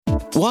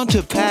Want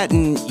to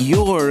patent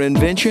your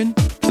invention?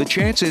 The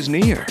chance is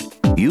near.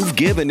 You've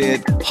given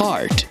it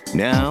heart.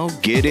 Now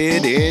get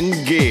it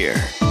in gear.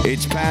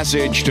 It's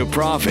Passage to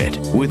Profit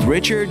with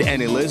Richard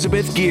and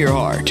Elizabeth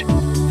Gearhart.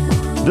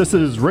 This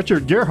is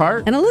Richard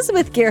Gearhart and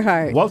Elizabeth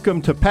Gearhart.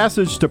 Welcome to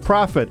Passage to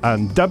Profit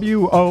on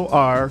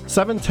WOR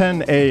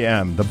 710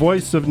 AM, the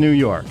voice of New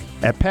York.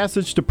 At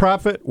Passage to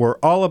Profit, we're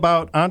all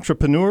about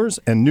entrepreneurs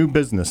and new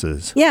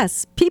businesses.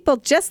 Yes, people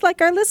just like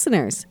our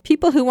listeners.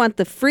 People who want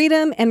the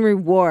freedom and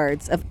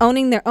rewards of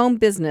owning their own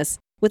business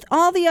with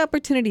all the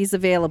opportunities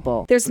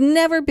available. There's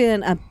never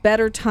been a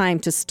better time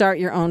to start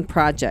your own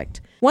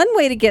project. One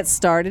way to get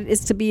started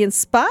is to be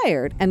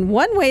inspired, and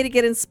one way to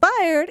get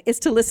inspired is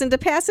to listen to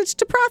Passage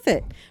to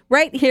Profit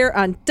right here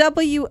on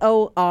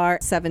WOR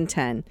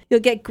 710. You'll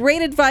get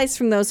great advice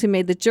from those who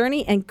made the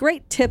journey and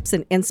great tips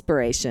and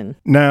inspiration.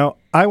 Now,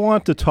 I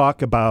want to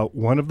talk about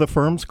one of the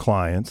firm's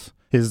clients.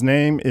 His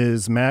name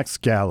is Max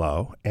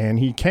Gallo, and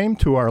he came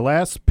to our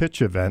last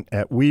pitch event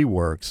at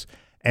WeWorks,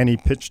 and he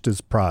pitched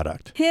his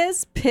product.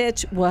 His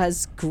pitch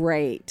was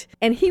great,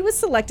 and he was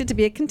selected to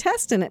be a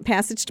contestant at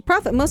Passage to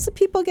Profit. Most of the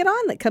people get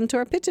on that come to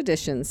our pitch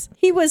editions.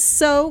 He was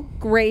so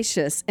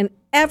gracious, and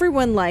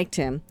everyone liked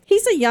him.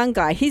 He's a young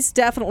guy. He's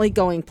definitely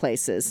going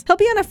places. He'll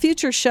be on a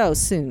future show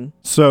soon.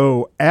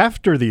 So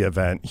after the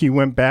event, he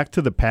went back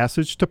to the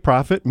Passage to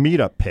Profit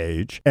meetup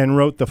page and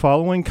wrote the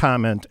following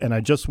comment, and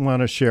I just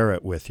want to share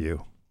it with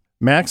you.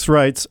 Max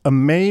writes,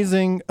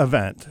 "Amazing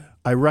event.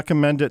 I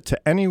recommend it to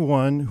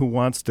anyone who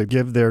wants to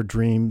give their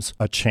dreams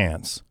a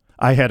chance.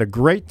 I had a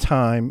great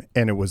time,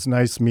 and it was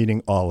nice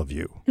meeting all of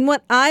you." And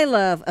what I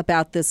love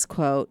about this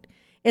quote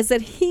is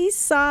that he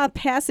saw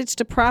Passage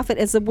to Profit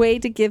as a way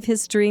to give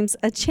his dreams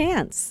a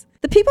chance.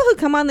 The people who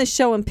come on the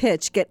show and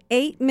pitch get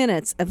 8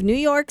 minutes of New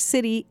York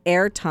City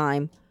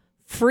airtime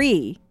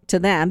free to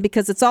them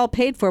because it's all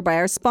paid for by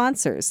our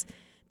sponsors.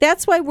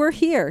 That's why we're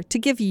here, to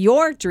give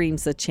your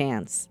dreams a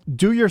chance.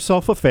 Do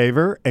yourself a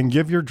favor and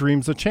give your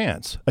dreams a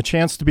chance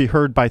to be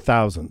heard by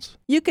thousands.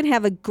 You can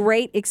have a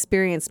great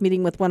experience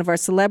meeting with one of our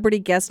celebrity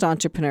guest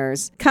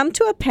entrepreneurs. Come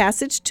to a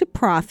Passage to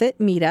Profit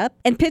meetup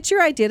and pitch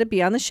your idea to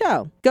be on the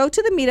show. Go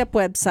to the meetup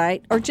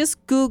website or just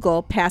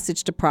Google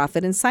Passage to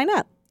Profit and sign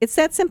up. It's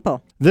that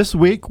simple. This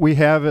week, we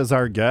have as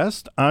our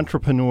guest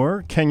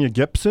entrepreneur Kenya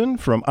Gibson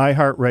from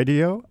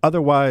iHeartRadio,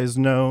 otherwise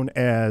known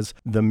as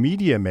the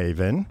Media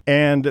Maven,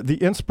 and the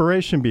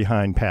inspiration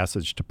behind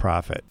Passage to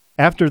Profit.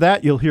 After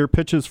that, you'll hear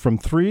pitches from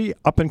 3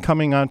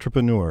 up-and-coming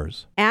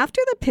entrepreneurs.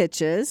 After the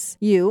pitches,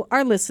 you,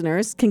 our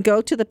listeners, can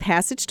go to the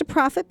Passage to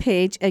Profit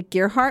page at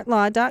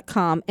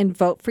GearhartLaw.com and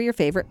vote for your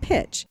favorite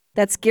pitch.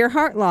 That's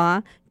Gearhart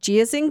Law, G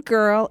as in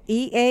girl,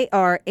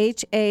 EARHART,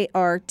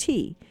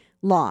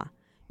 Law.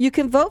 You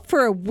can vote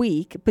for a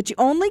week, but you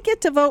only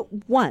get to vote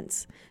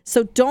once.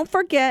 So don't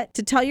forget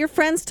to tell your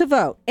friends to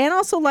vote, and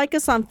also like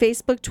us on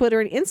Facebook, Twitter,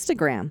 and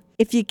Instagram.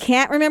 If you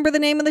can't remember the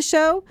name of the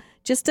show,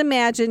 just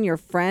imagine your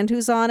friend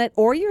who's on it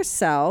or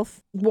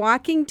yourself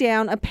walking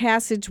down a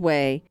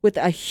passageway with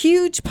a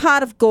huge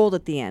pot of gold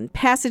at the end.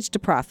 Passage to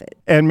Profit.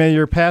 And may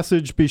your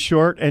passage be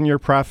short and your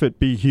profit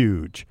be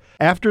huge.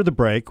 After the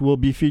break, we'll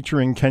be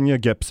featuring Kenya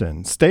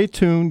Gibson. Stay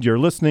tuned. You're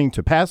listening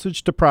to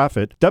Passage to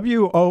Profit,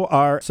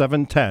 WOR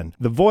 710,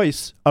 the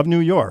voice of New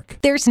York.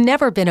 There's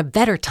never been a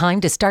better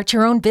time to start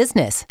your own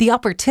business. The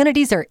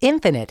opportunities are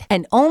infinite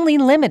and only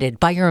limited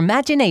by your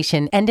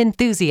imagination and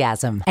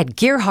enthusiasm. At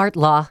Gearhart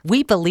Law,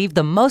 we believe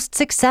the most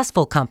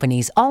successful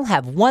companies all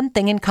have one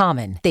thing in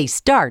common. They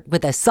start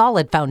with a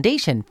solid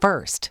foundation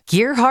first.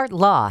 Gearhart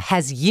Law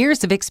has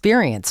years of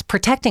experience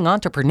protecting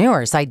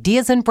entrepreneurs'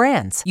 ideas and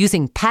brands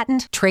using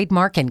patent, trademark,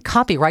 and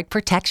copyright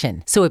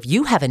protection. So if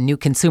you have a new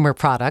consumer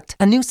product,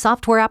 a new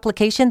software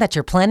application that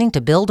you're planning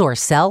to build or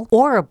sell,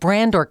 or a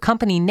brand or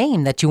company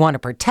name that you want to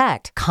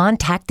protect,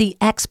 contact the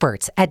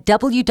experts at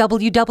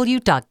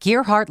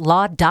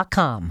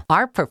www.gearhartlaw.com.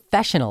 Our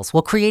professionals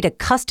will create a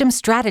custom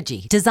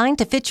strategy designed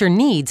to fit your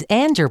needs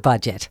and your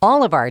budget.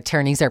 All of our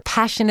attorneys are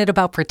passionate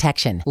about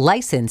protection,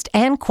 licensed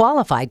and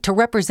qualified to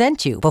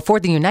represent you before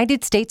the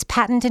United States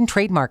Patent and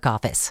Trademark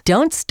Office.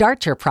 Don't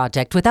start your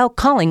project without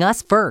calling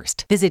us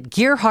first. Visit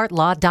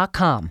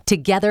GearhartLaw.com.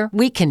 Together,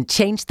 we can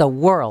change the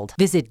world.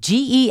 Visit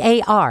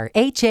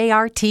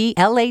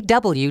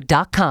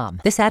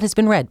GearhartLaw.com. This ad has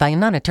been read by a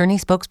non-attorney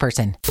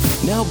spokesperson.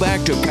 Now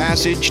back to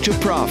Passage to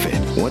Profit.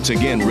 Once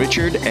again,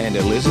 Richard and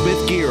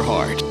Elizabeth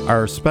Gearhart.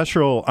 Our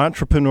special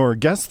entrepreneur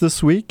guest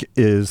this week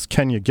is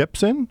Kenya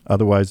Gibson,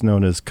 otherwise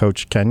known as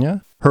Coach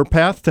Kenya. Her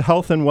path to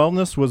health and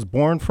wellness was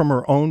born from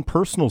her own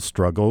personal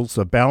struggles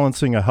of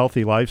balancing a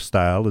healthy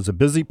lifestyle as a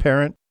busy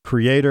parent,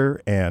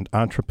 creator, and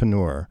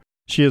entrepreneur.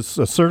 She is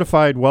a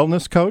certified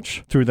wellness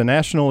coach through the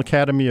National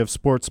Academy of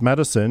Sports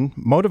Medicine,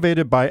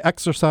 motivated by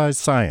exercise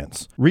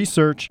science,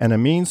 research, and a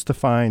means to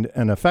find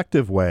an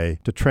effective way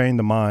to train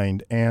the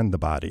mind and the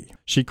body.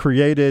 She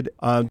created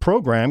a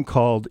program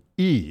called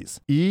EASE,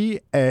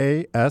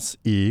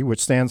 E-A-S-E, which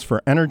stands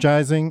for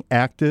Energizing,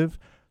 Active,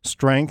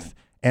 Strength,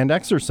 and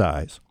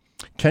Exercise.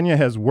 Kenya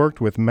has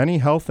worked with many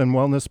health and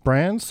wellness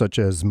brands such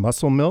as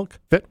Muscle Milk,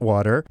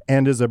 Fitwater,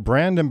 and is a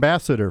brand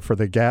ambassador for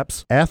the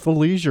Gap's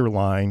athleisure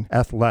line,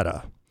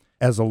 Athleta.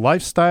 As a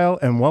lifestyle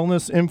and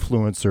wellness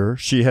influencer,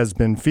 she has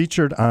been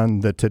featured on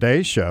The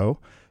Today Show,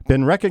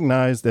 been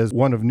recognized as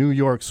one of New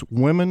York's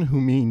Women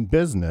Who Mean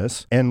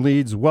Business, and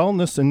leads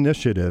wellness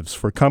initiatives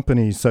for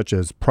companies such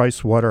as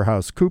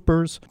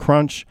PricewaterhouseCoopers,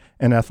 Crunch,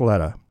 and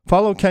Athleta.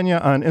 Follow Kenya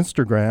on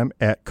Instagram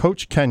at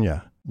Coach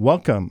Kenya.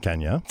 Welcome,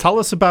 Kenya. Tell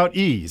us about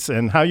Ease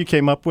and how you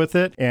came up with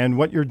it and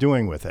what you're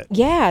doing with it.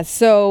 Yeah,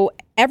 so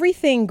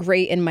everything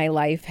great in my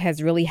life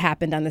has really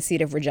happened on the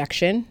seat of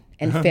rejection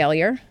and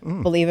failure,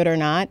 believe it or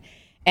not.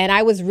 And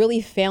I was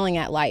really failing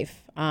at life.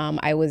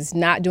 I was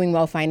not doing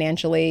well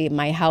financially.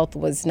 My health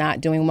was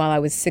not doing well. I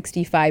was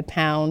 65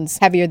 pounds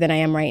heavier than I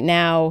am right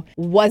now.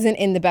 Wasn't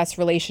in the best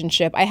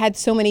relationship. I had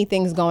so many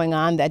things going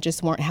on that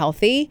just weren't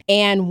healthy.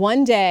 And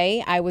one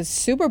day I was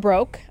super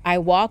broke. I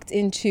walked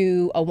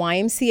into a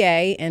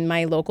YMCA in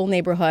my local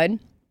neighborhood.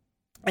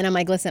 And I'm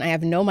like, listen, I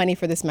have no money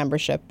for this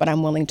membership, but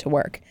I'm willing to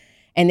work.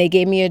 And they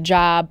gave me a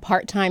job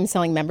part-time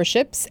selling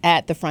memberships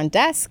at the front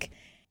desk.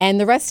 And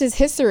the rest is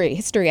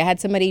history. I had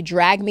somebody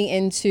drag me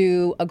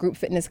into a group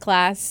fitness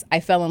class.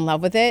 I fell in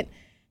love with it.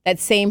 That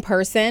same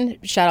person,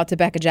 shout out to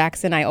Becca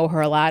Jackson, I owe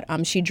her a lot.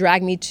 She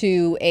dragged me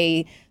to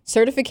a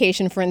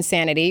certification for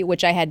Insanity,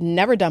 which I had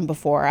never done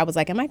before. I was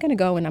like, am I going to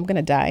go and I'm going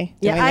to die?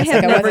 Yeah, I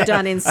have never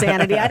done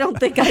Insanity. I don't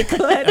think I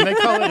could. And they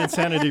call it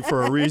Insanity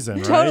for a reason,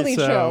 right? Totally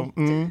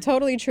true.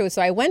 Totally true.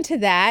 So I went to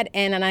that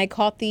and I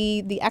caught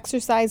the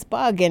exercise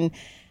bug, and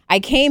I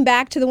came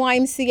back to the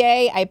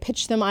YMCA. I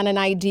pitched them on an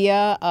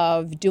idea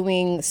of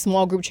doing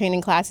small group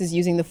training classes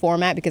using the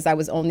format because I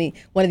was one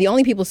of the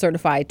only people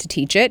certified to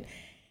teach it.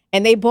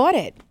 And they bought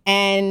it.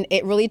 And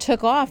it really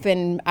took off.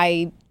 And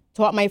I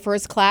taught my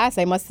first class.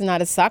 I must have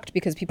not have sucked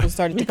because people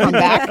started to come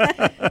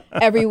back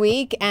every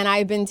week. And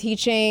I've been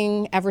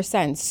teaching ever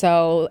since.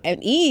 So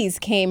and Ease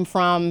came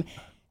from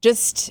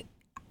just,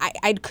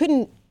 I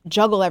couldn't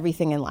juggle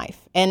everything in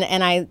life. And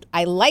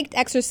I liked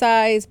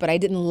exercise, but I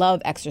didn't love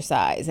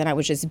exercise. And I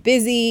was just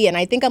busy. And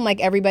I think I'm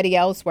like everybody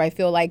else where I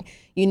feel like,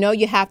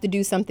 you have to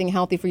do something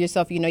healthy for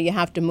yourself. You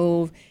have to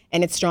move,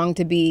 and it's strong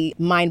to be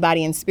mind,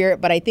 body, and spirit.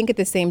 But I think at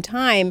the same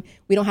time,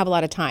 we don't have a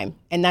lot of time.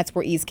 And that's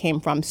where Ease came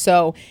from.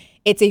 So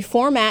it's a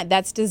format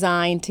that's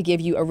designed to give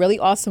you a really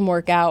awesome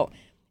workout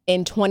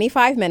in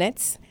 25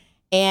 minutes.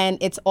 And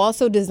it's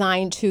also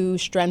designed to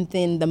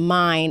strengthen the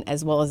mind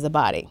as well as the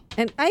body.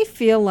 And I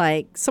feel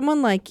like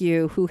someone like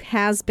you who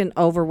has been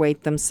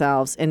overweight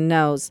themselves and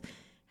knows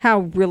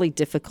how really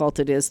difficult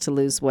it is to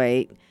lose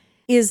weight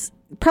is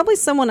probably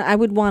someone I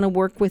would want to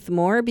work with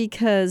more,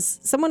 because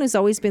someone who's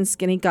always been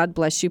skinny, God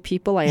bless you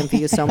people, I envy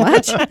you so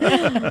much,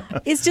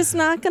 is just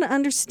not going to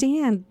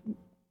understand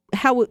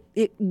how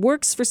it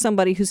works for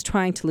somebody who's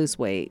trying to lose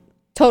weight.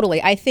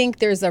 Totally. I think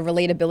there's a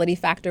relatability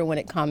factor when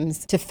it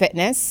comes to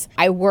fitness.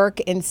 I work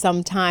in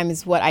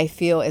sometimes what I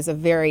feel is a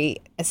very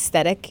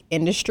aesthetic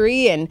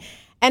industry. And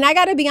I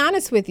got to be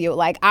honest with you,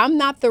 like, I'm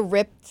not the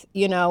ripped,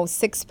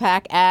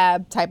 six-pack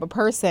ab type of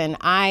person.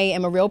 I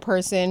am a real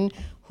person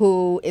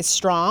who is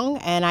strong,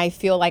 and I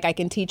feel like I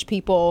can teach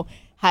people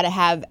how to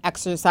have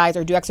exercise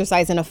or do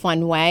exercise in a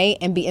fun way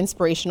and be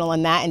inspirational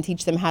in that and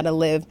teach them how to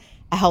live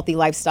a healthy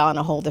lifestyle on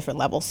a whole different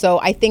level.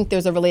 So I think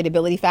there's a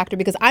relatability factor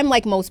because I'm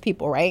like most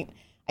people, right?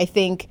 I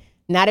think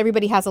not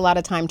everybody has a lot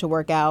of time to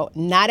work out.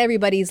 Not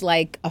everybody's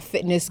like a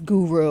fitness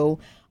guru.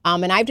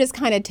 And I've just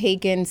kind of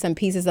taken some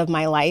pieces of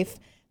my life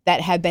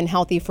that have been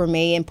healthy for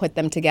me and put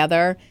them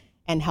together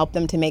and help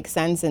them to make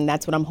sense. And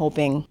that's what I'm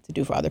hoping to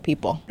do for other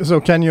people.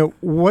 So Kenya,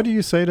 what do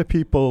you say to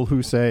people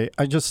who say,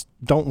 I just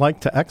don't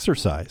like to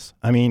exercise?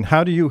 I mean,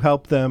 how do you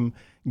help them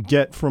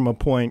get from a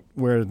point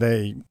where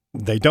they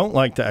don't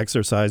like to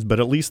exercise, but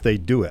at least they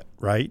do it,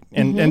 right?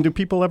 And do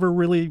people ever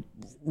really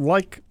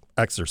like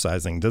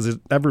exercising? Does it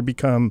ever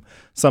become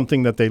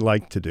something that they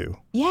like to do?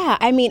 Yeah,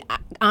 I mean,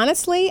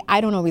 honestly,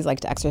 I don't always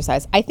like to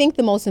exercise. I think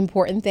the most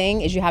important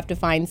thing is you have to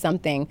find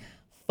something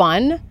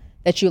fun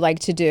that you like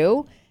to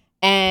do.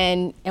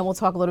 And we'll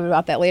talk a little bit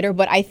about that later,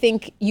 but I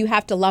think you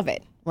have to love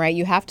it, right?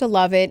 You have to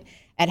love it.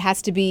 It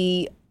has to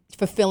be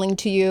fulfilling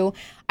to you.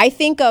 I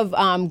think of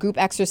group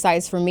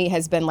exercise for me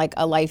has been like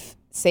a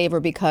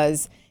lifesaver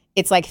because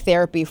it's like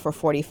therapy for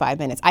 45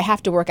 minutes. I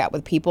have to work out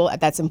with people.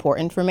 That's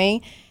important for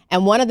me.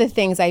 And one of the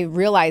things I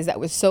realized that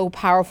was so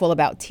powerful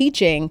about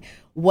teaching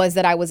was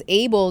that I was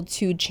able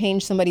to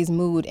change somebody's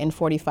mood in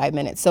 45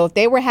 minutes. So if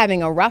they were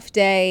having a rough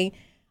day,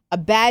 a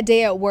bad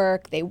day at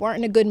work, they weren't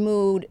in a good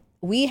mood,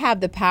 we have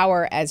the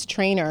power as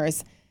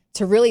trainers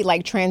to really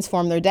like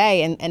transform their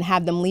day and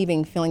have them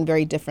leaving feeling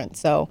very different.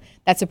 So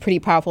that's a pretty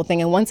powerful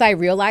thing. And once I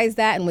realized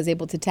that and was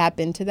able to tap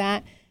into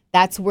that,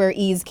 that's where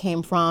Ease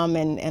came from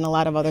and a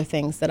lot of other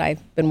things that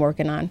I've been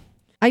working on.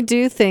 I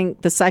do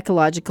think the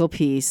psychological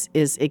piece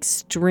is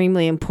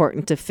extremely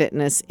important to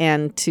fitness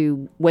and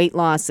to weight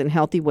loss and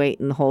healthy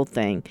weight and the whole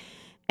thing.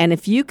 And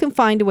if you can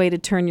find a way to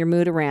turn your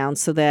mood around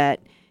so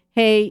that,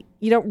 hey,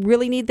 you don't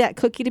really need that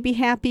cookie to be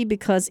happy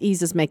because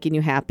Ease is making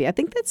you happy, I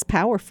think that's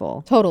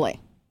powerful.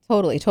 Totally.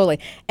 Totally.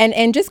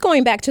 And just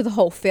going back to the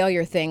whole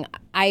failure thing,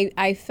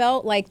 I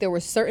felt like there were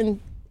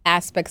certain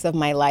aspects of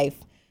my life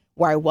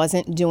where I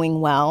wasn't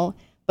doing well,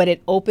 but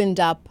it opened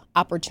up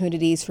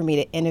opportunities for me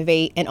to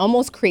innovate and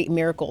almost create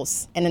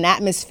miracles in an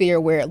atmosphere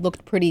where it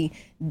looked pretty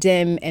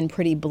dim and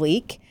pretty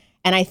bleak.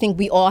 And I think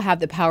we all have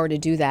the power to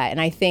do that.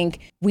 And I think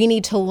we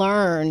need to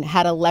learn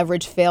how to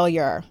leverage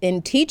failure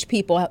and teach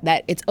people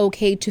that it's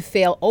okay to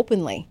fail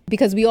openly,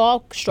 because we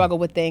all struggle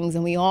with things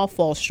and we all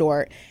fall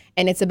short.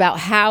 And it's about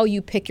how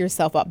you pick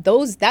yourself up.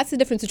 That's the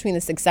difference between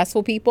the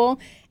successful people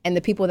and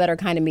the people that are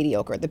kind of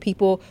mediocre, the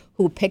people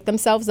who pick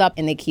themselves up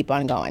and they keep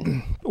on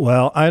going.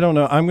 Well, I don't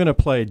know. I'm going to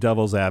play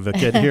devil's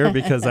advocate here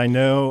because I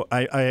know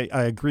I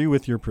agree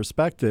with your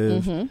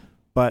perspective,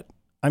 but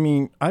I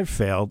mean, I've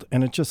failed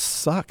and it just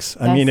sucks.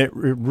 I mean, it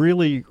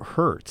really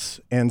hurts.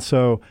 And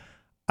so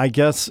I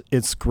guess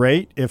it's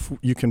great if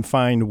you can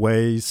find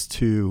ways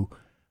to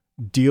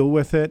deal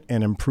with it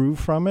and improve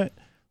from it.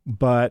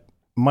 But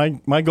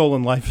my goal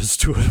in life is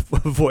to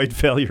avoid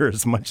failure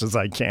as much as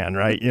I can,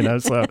 right? You know,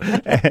 so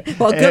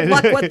well, good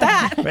luck with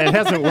that. It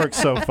hasn't worked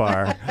so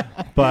far,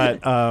 but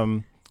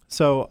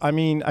so I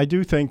mean, I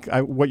do think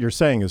what you're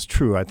saying is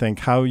true. I think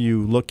how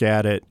you look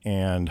at it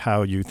and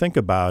how you think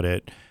about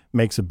it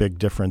makes a big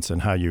difference in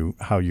how you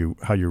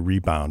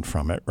rebound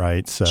from it,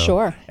 right? So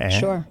sure.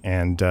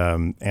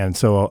 And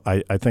so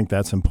I think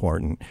that's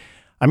important.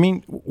 I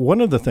mean, one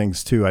of the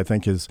things too, I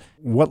think, is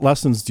what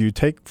lessons do you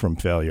take from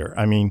failure?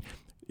 I mean,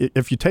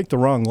 if you take the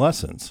wrong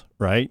lessons,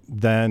 right,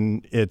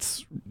 then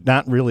it's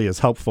not really as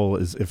helpful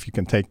as if you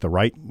can take the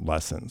right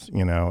lessons,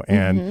 you know.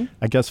 And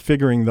I guess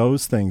figuring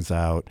those things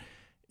out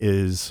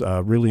is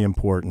really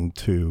important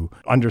to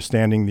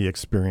understanding the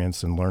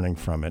experience and learning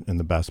from it in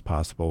the best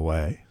possible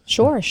way.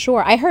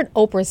 Sure. I heard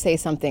Oprah say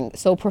something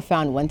so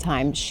profound one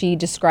time. She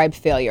described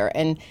failure,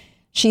 and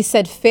she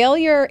said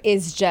failure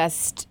is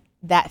just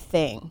that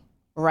thing,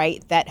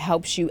 right, that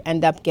helps you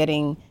end up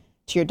getting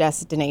to your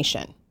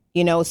destination.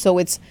 You know, so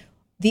it's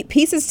the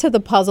pieces to the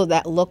puzzle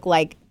that look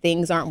like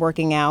things aren't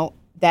working out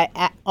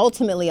that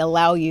ultimately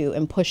allow you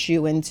and push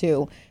you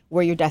into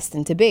where you're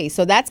destined to be.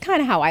 So that's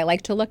kind of how I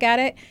like to look at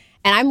it.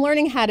 And I'm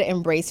learning how to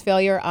embrace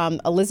failure.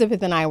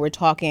 Elizabeth and I were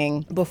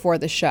talking before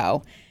the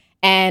show,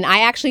 and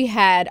I actually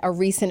had a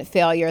recent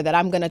failure that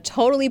I'm going to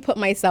totally put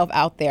myself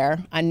out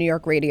there on New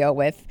York radio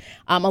with.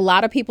 A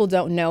lot of people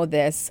don't know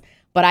this,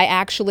 but I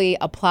actually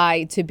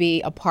applied to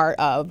be a part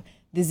of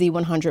the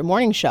Z100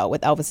 morning show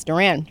with Elvis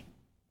Duran.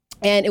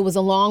 And it was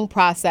a long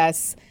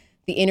process.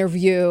 The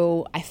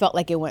interview, I felt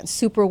like it went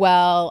super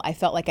well. I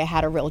felt like I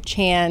had a real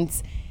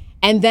chance.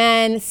 And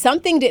then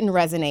something didn't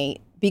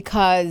resonate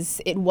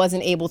because it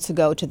wasn't able to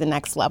go to the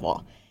next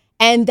level.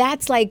 And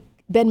that's like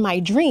been my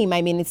dream.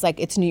 I mean,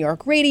 it's New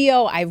York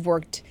radio. I've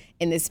worked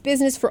in this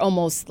business for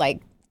almost like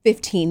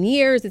 15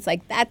 years. It's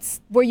like, that's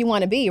where you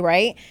want to be,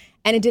 right?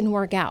 And it didn't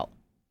work out.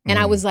 And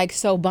I was like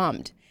so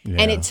bummed. Yeah.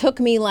 And it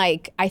took me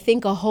like, I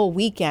think a whole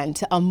weekend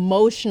to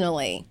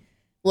emotionally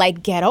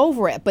like get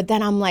over it. But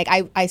then I'm like,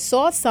 I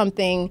saw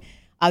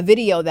a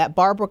video that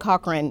Barbara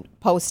Cochran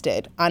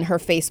posted on her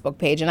Facebook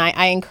page. And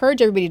I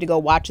encourage everybody to go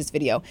watch this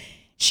video.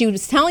 She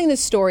was telling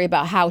this story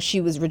about how she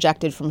was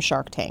rejected from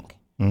Shark Tank,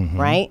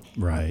 right?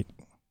 Right.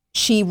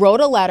 She wrote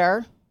a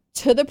letter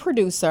to the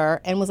producer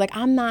and was like,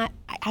 I'm not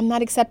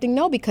accepting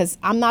no, because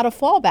I'm not a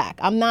fallback.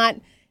 I'm not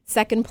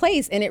second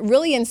place. And it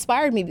really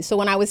inspired me. So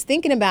when I was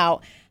thinking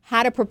about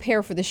how to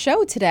prepare for the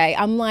show today,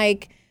 I'm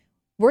like,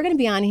 we're going to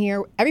be on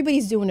here.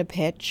 Everybody's doing a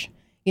pitch.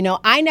 You know,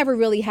 I never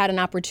really had an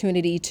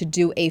opportunity to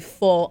do a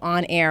full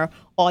on-air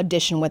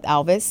audition with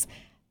Elvis.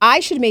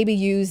 I should maybe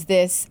use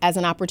this as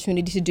an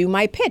opportunity to do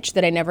my pitch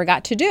that I never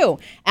got to do.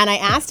 And I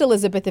asked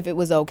Elizabeth if it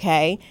was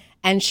okay,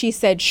 and she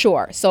said,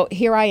 sure. So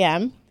here I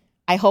am.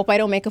 I hope I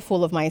don't make a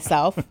fool of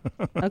myself.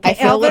 Okay, I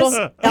feel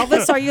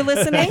Elvis, are you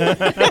listening?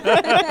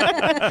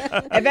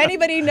 If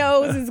anybody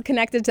knows is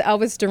connected to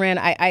Elvis Duran,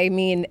 I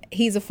mean,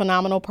 he's a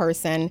phenomenal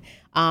person.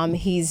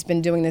 He's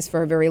been doing this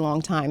for a very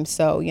long time.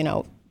 So, you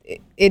know,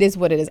 it is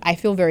what it is. I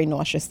feel very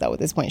nauseous, though, at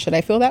this point. Should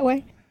I feel that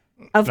way?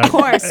 Of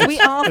course. We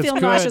all feel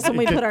nauseous when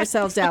we put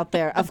ourselves out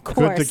there. Of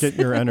course. Good to get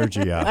your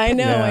energy out. I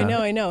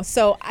know.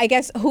 So I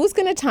guess who's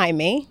going to time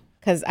me?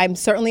 Because I'm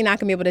certainly not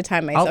going to be able to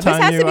time myself. This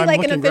has to be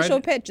like an official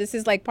pitch. This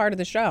is like part of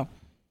the show.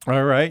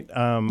 All right.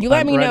 You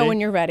let me know when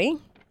you're ready.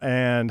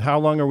 And how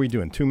long are we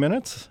doing? 2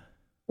 minutes?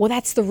 Well,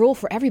 that's the rule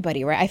for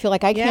everybody, right? I feel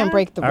like I can't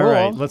break the rule. All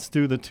right, let's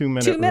do the 2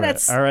 minute. 2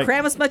 minutes. All right.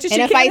 Cram as much as you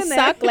can. And if I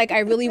suck, like I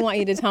really want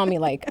you to tell me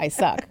like I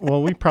suck.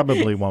 Well, we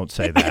probably won't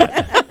say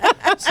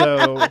that.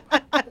 So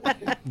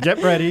get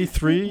ready.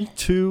 3,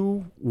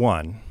 2,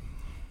 1.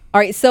 All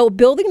right, so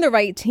building the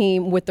right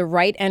team with the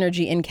right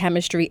energy and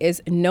chemistry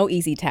is no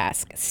easy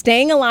task.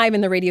 Staying alive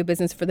in the radio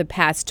business for the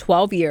past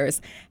 12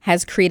 years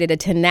has created a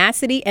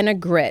tenacity and a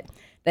grit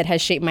that has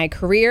shaped my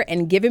career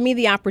and given me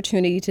the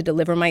opportunity to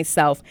deliver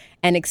myself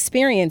and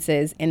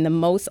experiences in the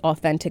most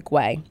authentic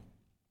way.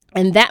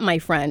 And that, my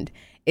friend,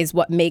 is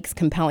what makes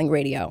compelling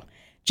radio.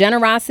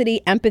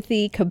 Generosity,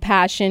 empathy,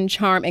 compassion,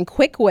 charm, and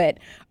quick wit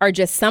are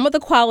just some of the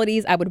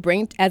qualities I would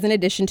bring as an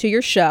addition to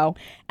your show,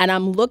 and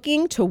I'm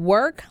looking to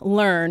work,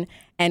 learn,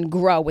 and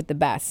grow with the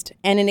best.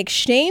 And in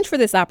exchange for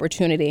this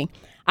opportunity,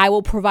 I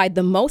will provide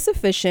the most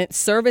efficient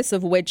service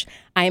of which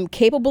I am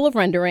capable of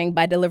rendering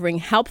by delivering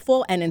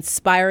helpful and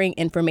inspiring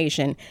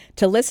information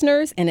to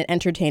listeners in an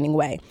entertaining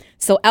way.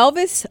 So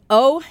Elvis,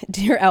 oh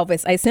dear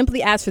Elvis, I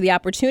simply ask for the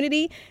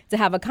opportunity to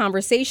have a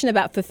conversation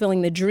about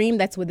fulfilling the dream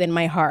that's within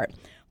my heart.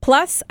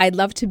 Plus, I'd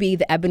love to be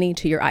the ebony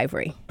to your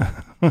ivory.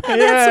 That's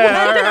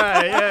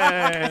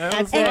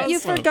and you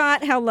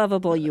forgot how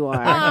lovable you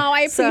are. Oh,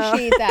 I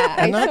appreciate that.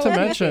 And not to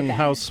mention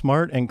how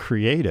smart and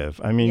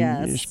creative. I mean,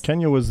 Yes.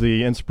 Kenya was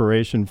the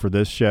inspiration for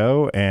this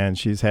show, and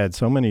she's had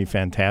so many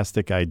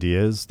fantastic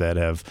ideas that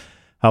have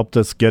helped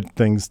us get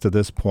things to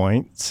this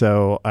point.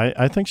 So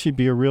I think she'd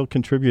be a real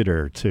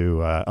contributor to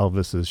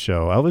Elvis's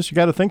show. Elvis, you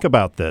got to think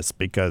about this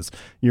because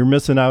you're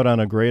missing out on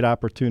a great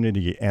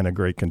opportunity and a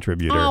great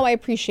contributor. Oh, I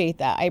appreciate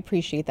that. I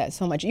appreciate that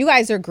so much. You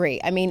guys are great.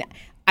 I mean,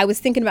 I was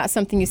thinking about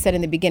something you said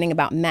in the beginning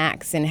about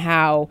Max and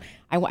how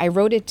I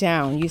wrote it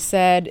down. You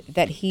said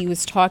that he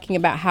was talking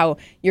about how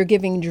you're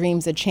giving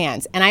dreams a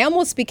chance. And I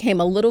almost became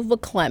a little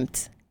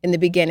verklempt in the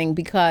beginning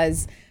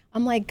because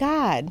I'm like,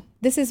 God,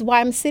 this is why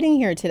I'm sitting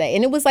here today.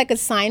 And it was like a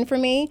sign for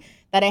me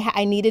that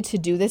I needed to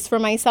do this for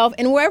myself.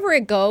 And wherever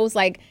it goes,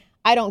 like,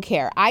 I don't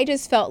care. I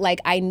just felt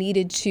like I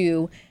needed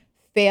to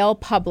fail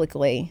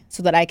publicly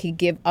so that I could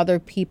give other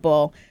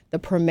people the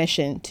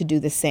permission to do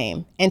the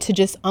same and to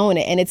just own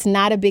it. And it's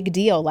not a big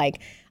deal. Like,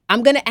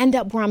 I'm going to end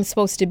up where I'm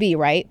supposed to be,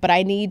 right? But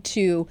I need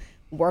to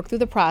work through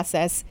the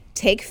process,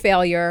 take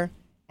failure,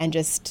 and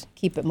just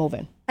keep it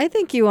moving. I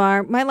think you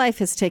are. My life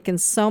has taken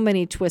so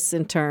many twists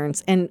and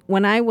turns. And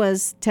when I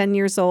was 10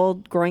 years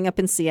old, growing up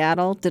in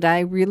Seattle, did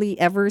I really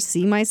ever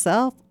see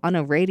myself on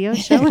a radio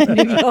show in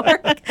New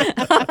York?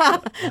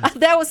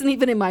 That wasn't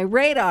even in my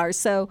radar.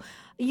 So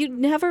you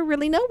never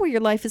really know where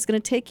your life is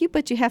going to take you,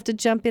 but you have to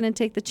jump in and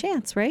take the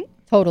chance, right?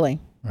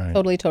 Totally. Right.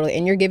 Totally.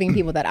 And you're giving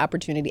people that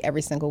opportunity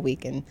every single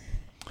week. And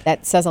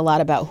that says a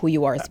lot about who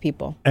you are as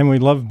people. And we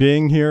love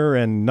being here,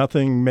 and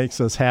nothing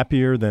makes us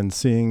happier than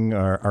seeing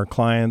our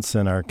clients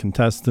and our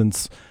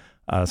contestants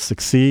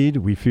succeed.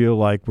 We feel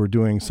like we're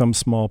doing some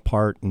small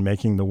part in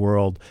making the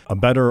world a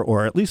better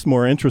or at least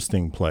more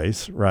interesting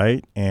place,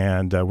 right?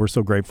 And we're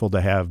so grateful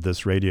to have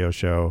this radio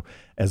show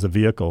as a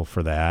vehicle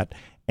for that.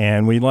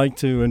 And we'd like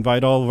to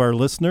invite all of our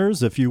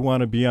listeners, if you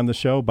want to be on the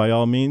show, by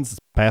all means,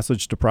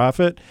 Passage to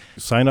Profit.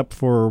 Sign up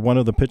for one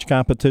of the pitch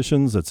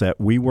competitions. It's at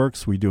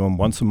WeWorks. We do them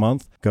once a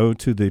month. Go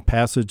to the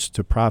Passage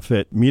to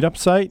Profit meetup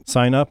site,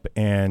 sign up,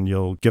 and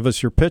you'll give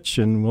us your pitch,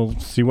 and we'll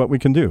see what we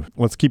can do.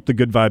 Let's keep the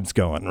good vibes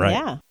going, right?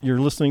 Yeah.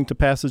 You're listening to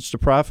Passage to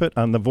Profit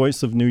on the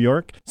Voice of New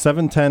York,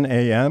 710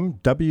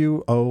 AM,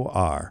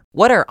 WOR.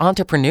 What are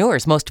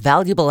entrepreneurs' most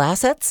valuable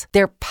assets?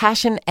 Their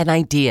passion and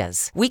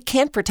ideas. We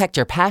can't protect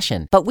your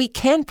passion, but we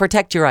can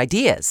protect your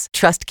ideas.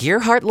 Trust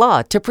Gearhart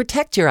Law to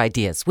protect your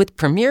ideas with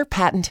premier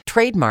patent,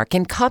 trademark,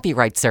 and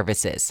copyright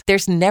services.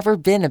 There's never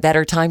been a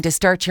better time to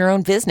start your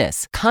own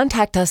business.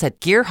 Contact us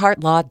at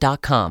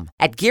GearhartLaw.com.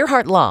 At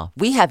Gearhart Law,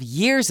 we have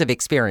years of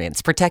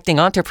experience protecting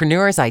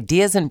entrepreneurs'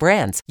 ideas and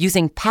brands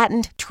using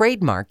patent,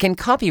 trademark, and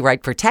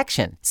copyright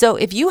protection. So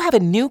if you have a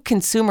new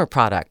consumer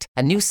product,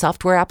 a new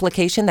software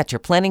application that you're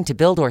planning to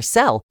build or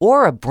sell,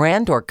 or a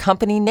brand or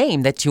company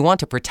name that you want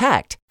to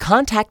protect,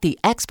 contact the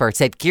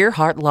experts at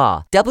Gearhart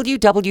Law.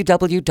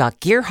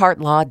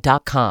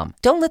 www.gearhartlaw.com.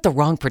 Don't let the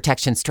wrong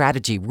protection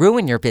strategy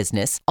ruin your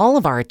business. All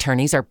of our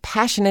attorneys are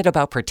passionate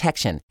about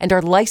protection and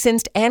are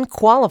licensed and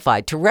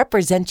qualified to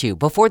represent you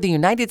before the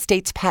United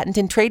States Patent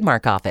and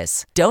Trademark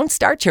Office. Don't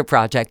start your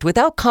project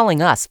without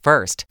calling us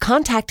first.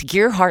 Contact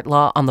Gearhart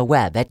Law on the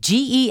web at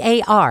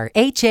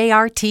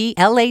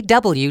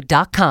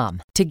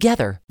GearhartLaw.com.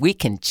 Together, we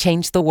can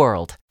change the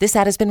world. This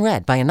ad has been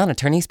read by a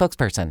non-attorney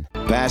spokesperson.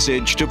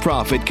 Passage to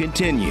Profit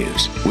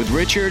continues with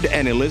Richard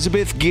and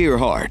Elizabeth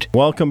Gearhart.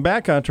 Welcome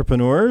back,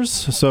 entrepreneurs.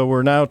 So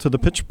we're now to the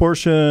pitch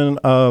portion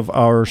of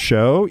our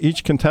show.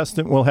 Each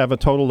contestant will have a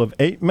total of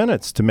 8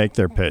 minutes to make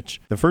their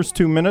pitch. The first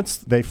 2 minutes,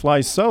 they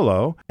fly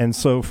solo, and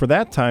so for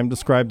that time,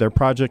 describe their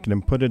project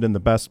and put it in the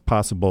best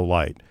possible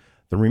light.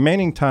 The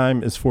remaining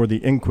time is for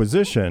the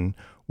Inquisition,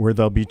 where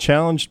they'll be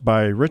challenged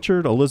by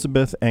Richard,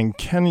 Elizabeth, and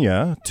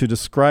Kenya to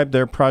describe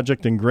their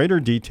project in greater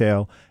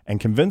detail and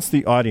convince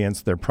the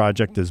audience their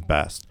project is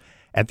best.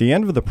 At the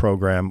end of the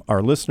program,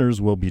 our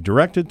listeners will be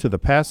directed to the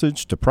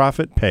Passage to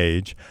Profit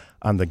page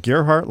on the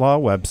Gearhart Law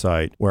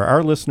website, where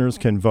our listeners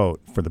can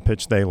vote for the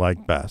pitch they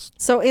like best.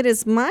 So it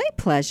is my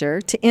pleasure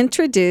to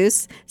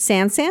introduce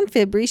Sansan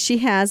Fibri. She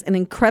has an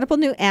incredible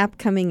new app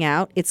coming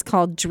out. It's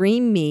called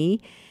Dream Me.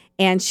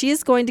 And she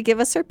is going to give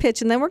us her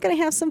pitch, and then we're going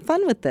to have some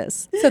fun with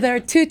this. So there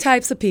are two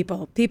types of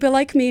people. People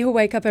like me who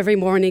wake up every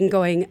morning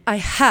going, I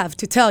have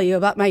to tell you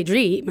about my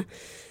dream.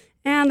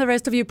 and the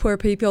rest of you poor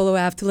people who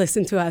have to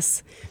listen to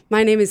us.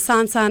 My name is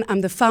Sansan.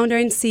 I'm the founder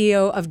and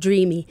CEO of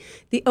Dreamy,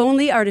 the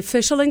only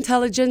artificial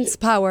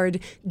intelligence-powered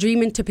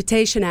dream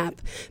interpretation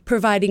app,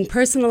 providing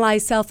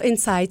personalized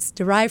self-insights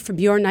derived from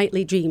your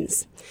nightly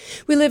dreams.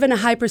 We live in a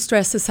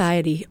hyper-stressed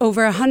society.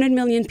 Over 100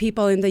 million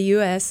people in the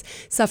U.S.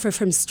 suffer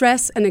from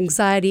stress and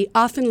anxiety,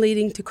 often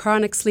leading to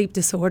chronic sleep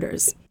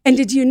disorders. And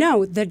did you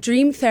know that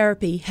dream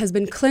therapy has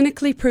been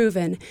clinically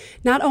proven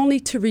not only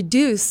to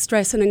reduce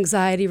stress and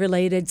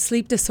anxiety-related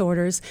sleep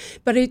disorders,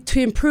 but to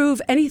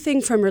improve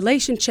anything from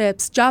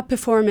relationships, job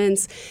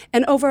performance,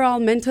 and overall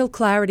mental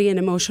clarity and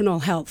emotional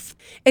health?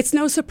 It's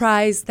no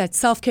surprise that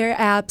self-care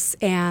apps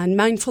and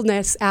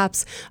mindfulness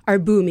apps are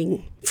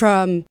booming.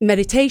 From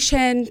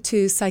meditation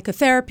to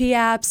psychotherapy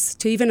apps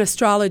to even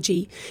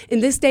astrology. In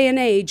this day and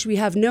age, we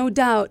have no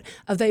doubt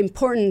of the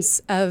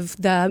importance of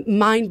the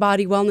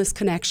mind-body wellness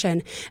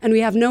connection, and we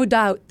have no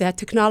doubt that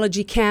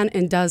technology can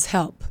and does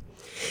help.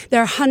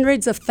 There are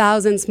hundreds of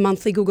thousands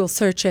monthly Google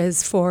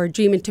searches for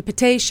dream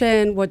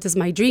interpretation. What does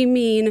my dream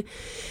mean?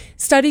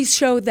 Studies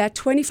show that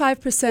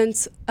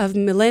 25% of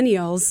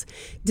millennials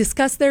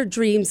discuss their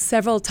dreams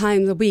several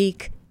times a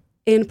week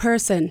in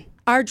person.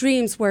 Our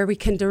dreams, where we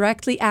can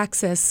directly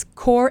access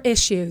core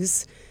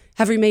issues,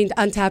 have remained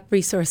untapped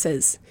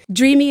resources.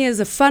 Dreamy is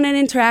a fun and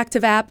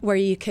interactive app where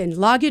you can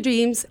log your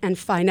dreams and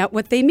find out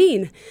what they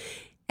mean.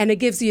 And it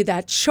gives you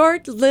that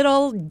short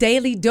little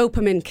daily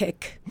dopamine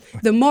kick.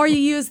 The more you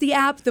use the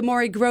app, the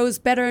more it grows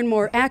better and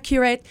more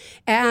accurate.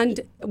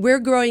 And we're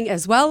growing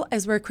as well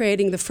as we're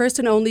creating the first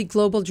and only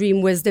global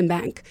dream wisdom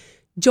bank.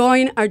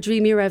 Join our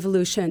Dreamy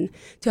revolution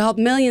to help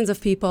millions of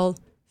people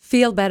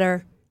feel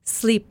better,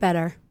 sleep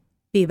better,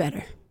 be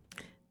better.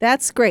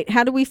 That's great.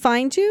 How do we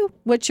find you?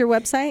 What's your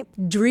website?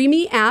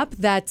 Dreamy app.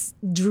 That's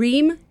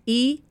dreameapp.com.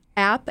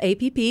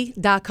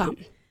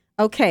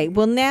 Okay.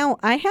 Well, now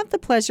I have the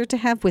pleasure to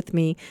have with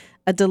me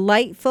a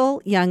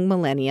delightful young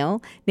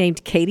millennial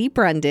named Katie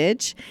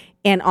Brundage.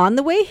 And on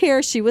the way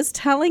here, she was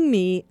telling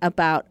me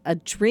about a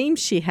dream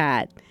she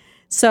had.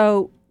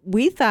 So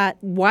we thought,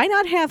 why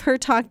not have her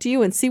talk to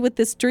you and see what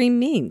this dream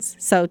means?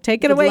 So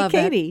take it away,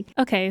 Katie.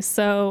 Okay,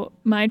 so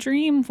my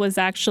dream was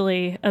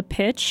actually a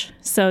pitch.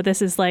 So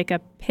this is like a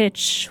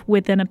pitch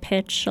within a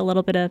pitch, a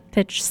little bit of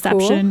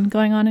pitchception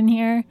going on in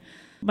here.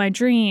 My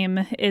dream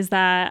is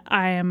that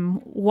I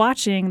am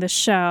watching the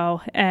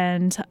show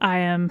and I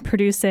am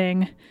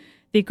producing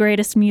the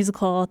greatest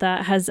musical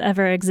that has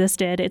ever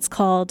existed. It's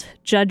called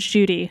Judge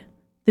Judy,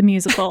 the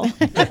musical.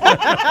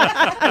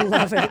 I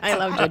love it. I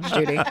love Judge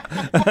Judy.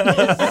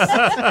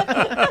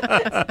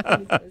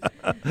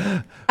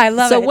 I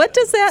love it. So what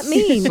does that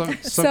mean?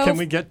 So can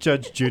we get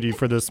Judge Judy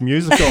for this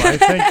musical? I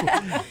think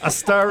A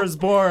Star is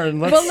Born.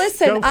 Let's well,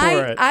 listen, go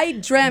for it. I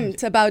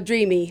dreamt about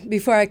Dreamy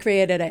before I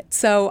created it.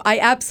 So I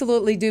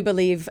absolutely do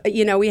believe,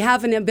 we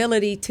have an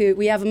ability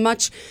we have a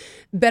much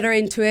better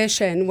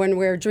intuition when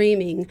we're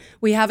dreaming.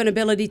 We have an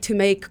ability to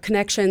make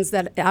connections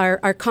that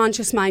our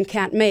conscious mind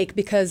can't make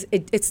because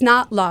it's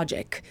not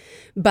logic.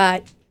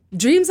 But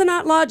dreams are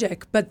not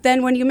logic. But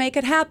then when you make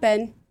it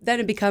happen, then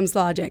it becomes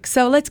logic.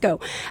 So let's go.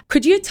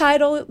 Could you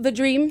title the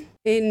dream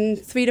in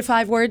 3 to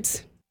 5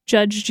 words?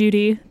 Judge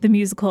Judy, the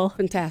musical.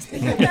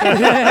 Fantastic.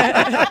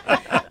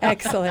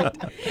 Excellent.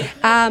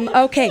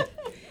 Okay.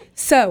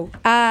 So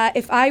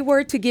if I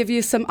were to give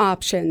you some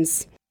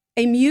options,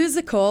 a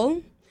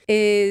musical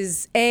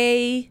is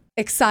A,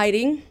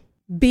 exciting,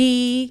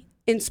 B,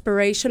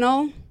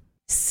 inspirational,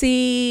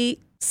 C,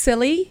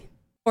 silly,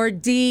 or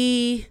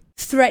D,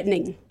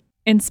 threatening?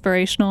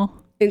 Inspirational.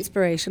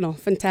 Inspirational.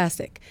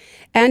 Fantastic.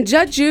 And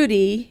Judge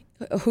Judy,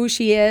 who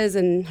she is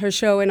and her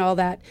show and all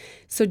that.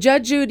 So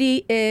Judge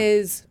Judy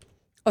is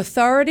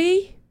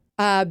authority,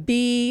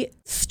 B,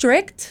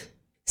 strict,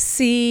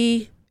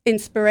 C,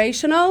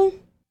 inspirational,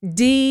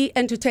 D,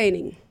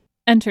 entertaining.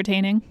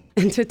 Entertaining.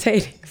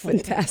 Entertaining.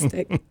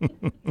 Fantastic.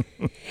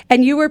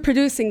 And you were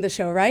producing the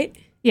show, right?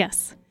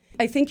 Yes.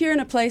 I think you're in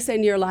a place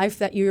in your life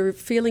that you're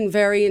feeling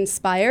very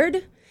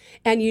inspired,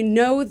 and you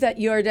know that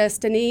your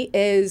destiny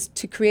is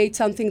to create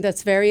something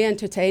that's very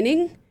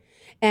entertaining.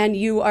 And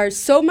you are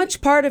so much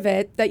part of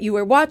it that you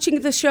were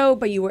watching the show,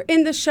 but you were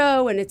in the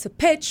show, and it's a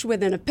pitch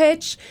within a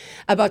pitch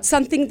about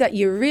something that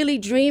you're really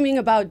dreaming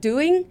about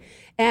doing.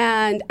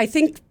 And I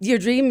think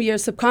your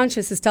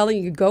subconscious is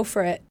telling you go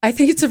for it. I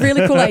think it's a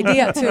really cool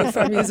idea, too, for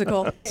a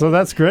musical. So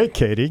that's great,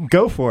 Katie.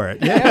 Go for it.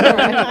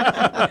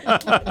 Yeah.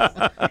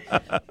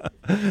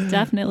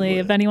 Definitely.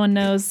 If anyone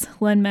knows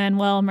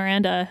Lin-Manuel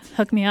Miranda,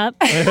 hook me up.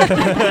 That's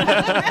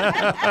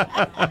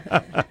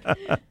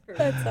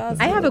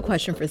awesome. I have a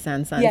question for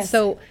Sansan. Yes.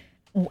 So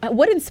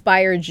what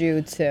inspired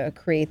you to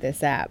create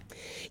this app?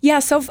 Yeah,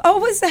 so I've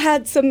always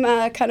had some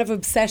kind of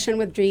obsession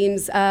with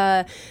dreams.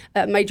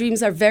 My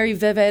dreams are very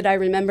vivid. I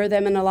remember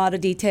them in a lot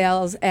of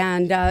details.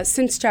 And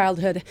since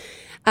childhood,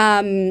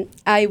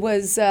 I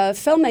was a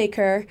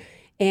filmmaker,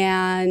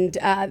 And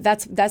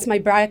that's my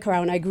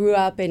background. I grew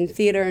up in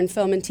theater and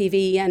film and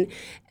TV, and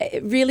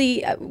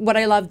really what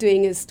I love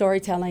doing is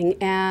storytelling.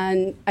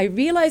 And I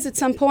realized at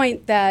some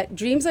point that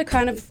dreams are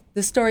kind of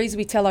the stories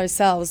we tell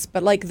ourselves,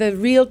 but like the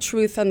real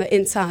truth on the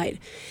inside.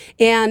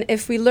 And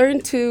if we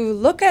learn to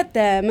look at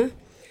them,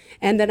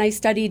 and then I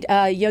studied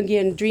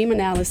Jungian dream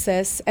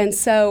analysis. And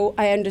so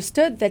I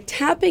understood that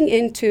tapping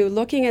into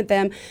looking at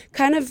them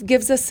kind of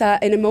gives us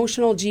an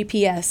emotional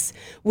GPS.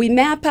 We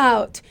map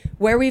out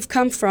where we've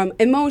come from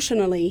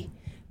emotionally,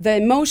 the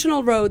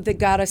emotional road that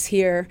got us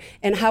here,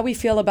 and how we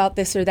feel about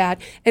this or that,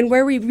 and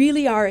where we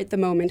really are at the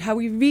moment, how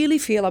we really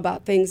feel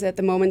about things at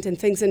the moment and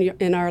things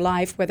in our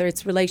life, whether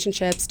it's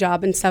relationships,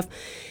 job, and stuff.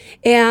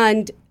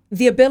 And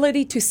the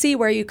ability to see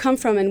where you come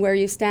from and where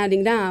you're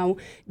standing now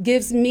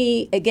gave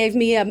me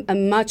a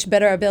much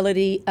better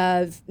ability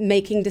of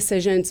making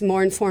decisions,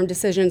 more informed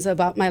decisions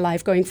about my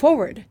life going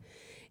forward.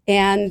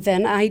 And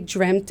then I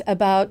dreamt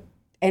about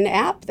an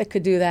app that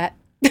could do that.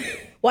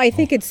 Well, I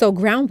think it's so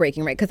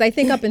groundbreaking, right? Because I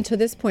think up until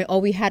this point,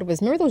 all we had was,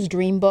 remember those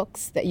dream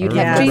books that you'd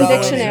have to Dream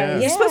borrow?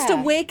 dictionary. You're supposed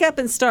to wake up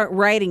and start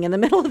writing in the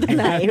middle of the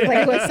night.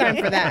 Like, what's time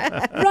for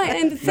that? Right,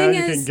 and the Now thing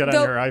you is, can get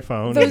on your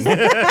iPhone,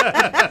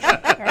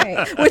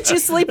 Right. Which you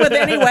sleep with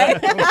anyway.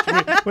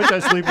 which I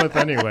sleep with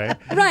anyway.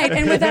 right,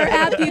 and with our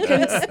app, you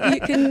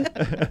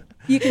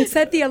can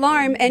set the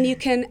alarm, and you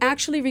can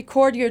actually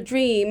record your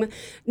dream,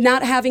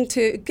 not having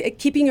to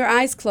keeping your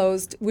eyes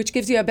closed, which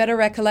gives you a better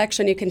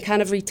recollection. You can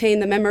kind of retain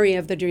the memory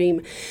of the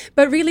dream.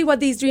 But really, what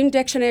these dream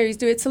dictionaries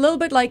do, it's a little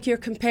bit like you're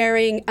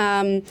comparing,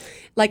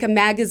 like a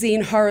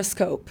magazine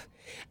horoscope.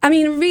 I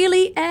mean,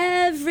 really,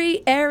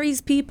 every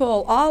Aries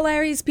people, all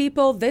Aries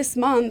people this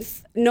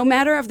month, no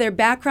matter of their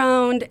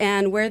background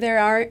and where they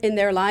are in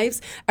their lives,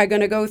 are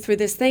going to go through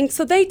this thing.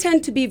 So they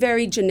tend to be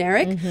very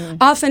generic,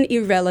 often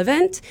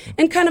irrelevant,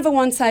 and kind of a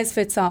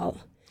one-size-fits-all.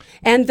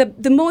 And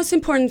the most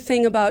important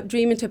thing about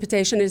dream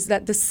interpretation is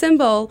that the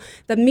symbol,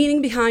 the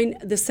meaning behind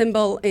the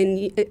symbol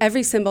in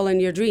every symbol in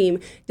your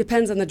dream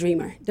depends on the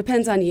dreamer,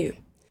 depends on you.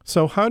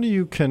 So how do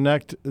you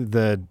connect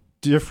the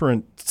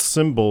different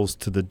symbols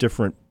to the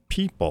different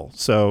people?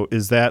 So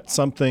is that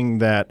something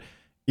that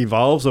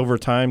evolves over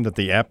time, that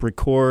the app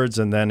records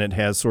and then it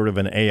has sort of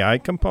an AI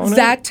component?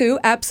 That too,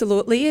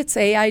 absolutely. It's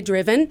AI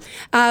driven.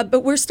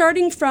 But we're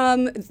starting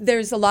from,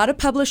 there's a lot of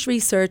published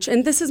research,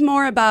 and this is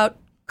more about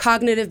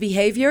cognitive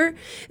behavior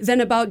than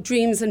about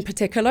dreams in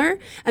particular.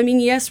 I mean,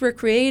 yes, we're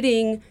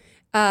creating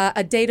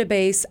a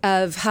database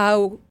of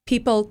how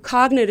people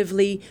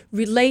cognitively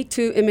relate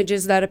to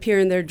images that appear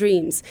in their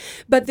dreams.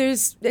 But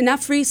there's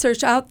enough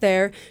research out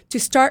there to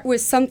start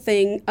with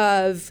something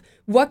of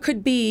what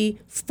could be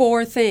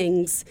 4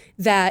 things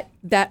that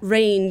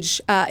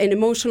range, an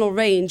emotional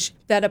range,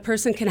 that a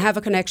person can have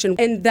a connection.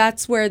 And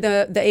that's where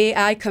the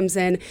AI comes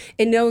in.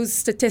 It knows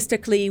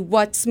statistically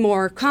what's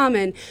more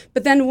common.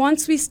 But then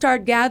once we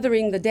start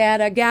gathering the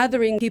data,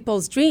 gathering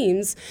people's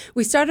dreams,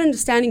 we start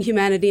understanding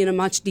humanity in a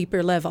much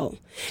deeper level.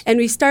 And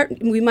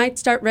we might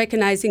start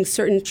recognizing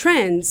certain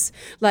trends,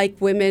 like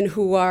women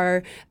who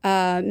are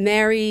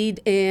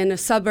married in a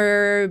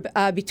suburb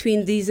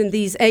between these and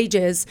these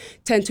ages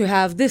tend to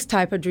have this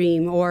type of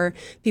dream, or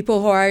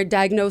people who are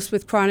diagnosed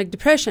with chronic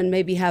depression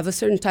maybe have a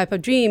certain type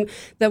of dream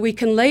that we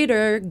can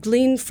later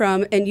glean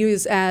from and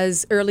use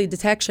as early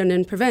detection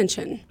and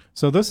prevention.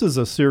 So this is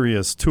a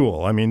serious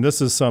tool. I mean,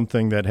 this is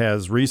something that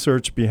has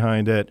research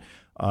behind it,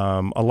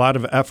 a lot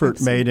of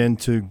effort made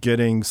into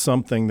getting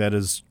something that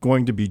is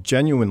going to be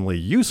genuinely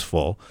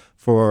useful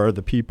for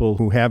the people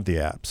who have the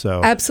app.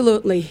 So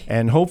absolutely.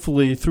 And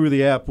hopefully through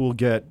the app we'll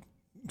get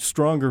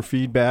stronger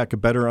feedback, a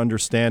better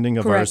understanding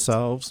of Correct.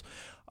 ourselves.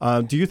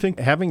 Do you think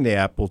having the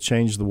app will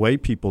change the way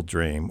people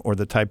dream or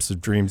the types of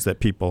dreams that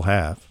people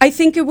have? I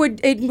think it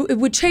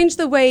would change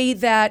the way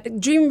that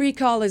dream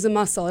recall is a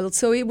muscle.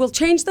 So it will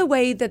change the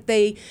way that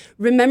they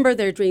remember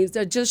their dreams.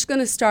 They're just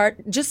going to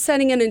start just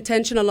setting an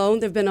intention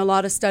alone. There have been a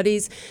lot of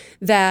studies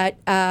that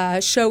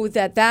show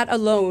that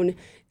alone,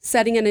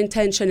 setting an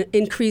intention,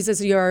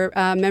 increases your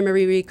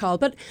memory recall.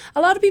 But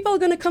a lot of people are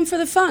going to come for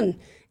the fun.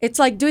 It's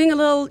like doing a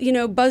little,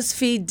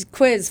 BuzzFeed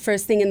quiz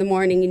first thing in the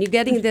morning, and you're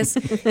getting this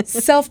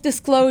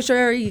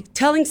self-disclosure, you're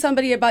telling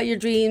somebody about your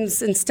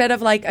dreams instead of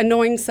like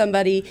annoying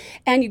somebody,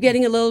 and you're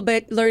getting a little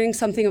bit learning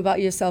something about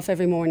yourself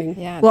every morning.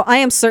 Yeah. Well, I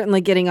am certainly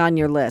getting on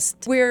your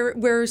list.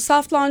 We're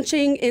soft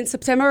launching in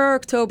September or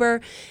October,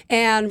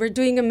 and we're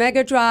doing a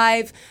mega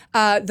drive.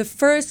 The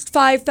first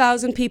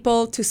 5,000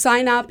 people to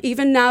sign up,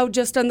 even now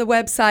just on the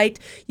website,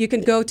 you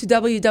can go to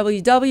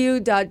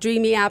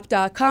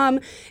www.dreamyapp.com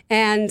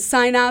and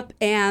sign up,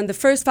 and the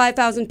first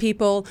 5,000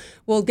 people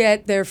will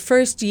get their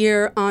first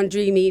year on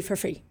Dreamy for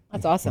free.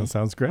 That's awesome. That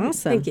sounds great.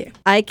 Awesome. Thank you.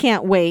 I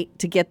can't wait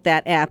to get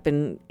that app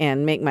and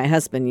make my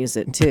husband use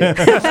it too.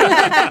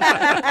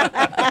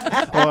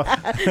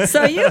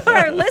 So you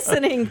are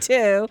listening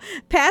to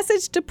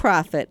Passage to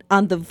Profit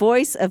on The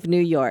Voice of New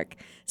York.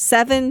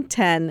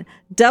 710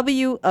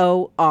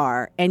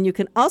 WOR. And you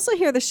can also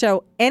hear the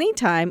show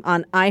anytime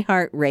on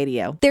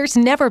iHeartRadio. There's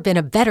never been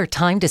a better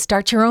time to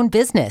start your own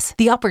business.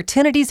 The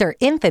opportunities are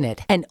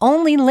infinite and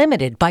only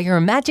limited by your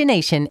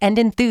imagination and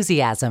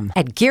enthusiasm.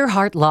 At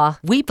Gearhart Law,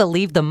 we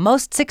believe the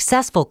most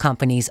successful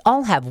companies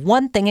all have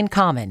one thing in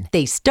common.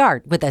 They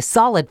start with a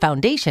solid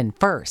foundation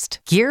first.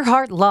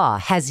 Gearhart Law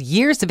has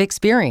years of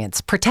experience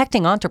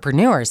protecting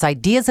entrepreneurs'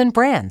 ideas and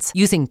brands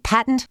using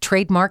patent,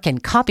 trademark,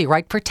 and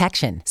copyright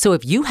protection. So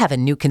if you have a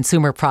new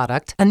consumer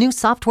product, a new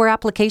software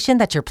application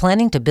that you're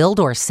planning to build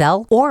or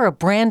sell, or a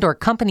brand or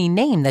company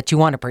name that you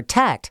want to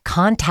protect,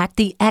 contact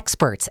the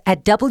experts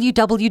at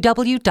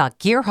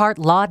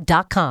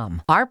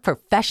www.gearhartlaw.com. Our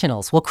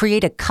professionals will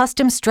create a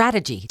custom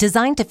strategy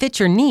designed to fit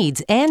your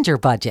needs and your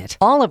budget.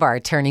 All of our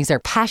attorneys are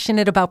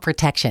passionate about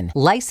protection,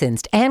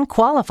 licensed and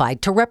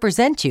qualified to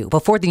represent you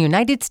before the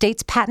United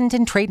States Patent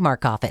and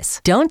Trademark Office.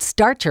 Don't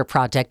start your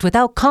project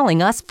without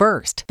calling us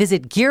first.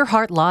 Visit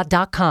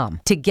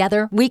gearhartlaw.com.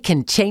 Together, we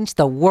can change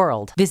the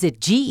world. Visit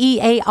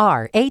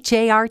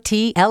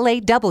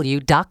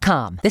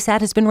GearHartlaw.com. This ad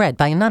has been read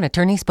by a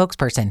non-attorney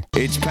spokesperson.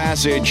 It's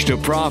Passage to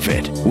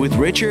Profit with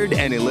Richard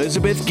and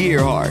Elizabeth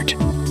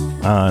Gearhart.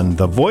 On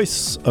the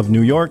Voice of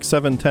New York,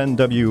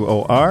 710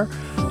 WOR,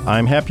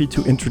 I'm happy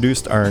to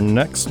introduce our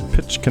next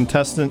pitch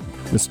contestant,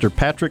 Mr.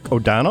 Patrick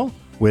O'Donnell,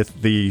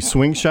 with the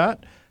Swing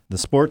Shot, the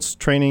sports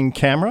training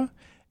camera.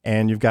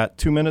 And you've got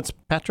 2 minutes,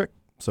 Patrick,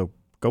 so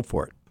go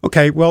for it.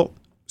 Okay, well,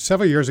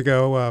 several years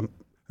ago,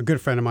 a good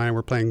friend of mine,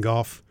 we're playing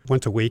golf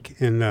once a week,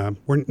 and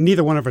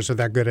neither one of us are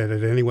that good at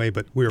it anyway,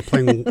 but we were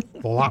playing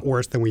a lot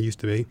worse than we used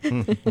to be.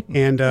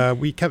 And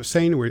we kept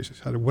saying,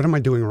 what am I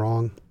doing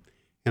wrong?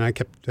 And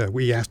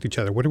we asked each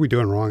other, what are we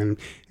doing wrong? And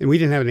we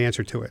didn't have an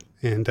answer to it.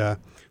 And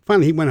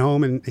finally he went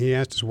home and he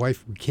asked his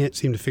wife, we can't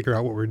seem to figure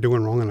out what we're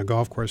doing wrong on a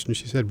golf course. And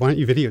she said, why don't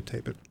you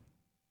videotape it?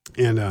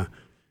 And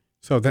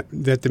so that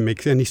didn't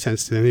make any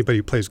sense to anybody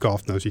who plays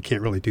golf knows you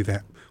can't really do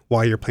that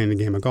while you're playing a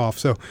game of golf.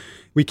 So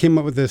we came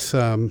up with this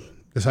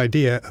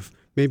idea of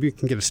maybe you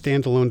can get a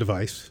standalone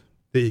device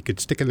that you could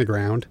stick in the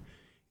ground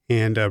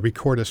and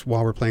record us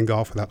while we're playing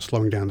golf without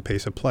slowing down the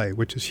pace of play,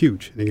 which is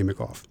huge in a game of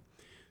golf.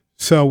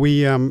 So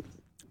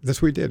that's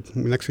what we did.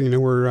 Next thing you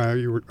know,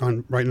 you were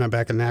writing on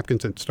back of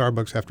napkins at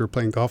Starbucks after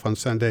playing golf on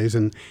Sundays,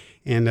 and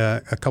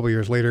a couple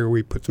years later,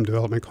 we put some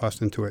development cost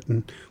into it,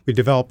 and we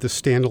developed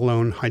this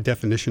standalone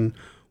high-definition,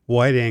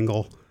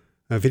 wide-angle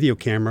video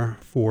camera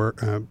for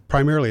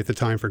primarily at the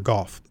time for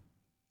golf.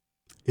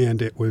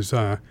 And it was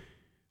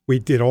we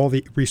did all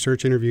the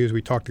research interviews.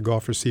 We talked to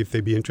golfers to see if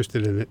they'd be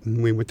interested in it,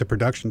 and we went to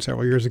production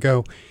several years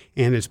ago,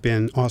 and it's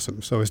been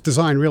awesome. So it's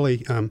designed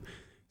really.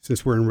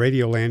 Since we're in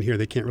radio land here,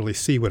 they can't really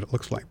see what it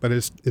looks like. But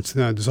it's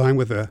designed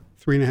with a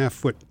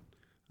 3.5-foot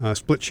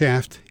split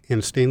shaft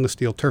and a stainless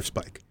steel turf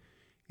spike.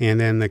 And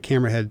then the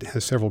camera head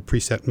has several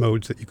preset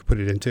modes that you can put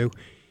it into.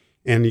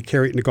 And you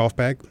carry it in a golf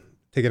bag,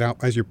 take it out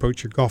as you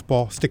approach your golf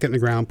ball, stick it in the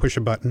ground, push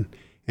a button,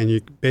 and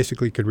you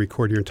basically could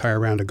record your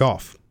entire round of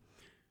golf.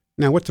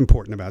 Now, what's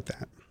important about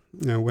that?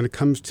 When it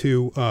comes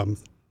to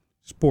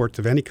sports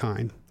of any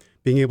kind,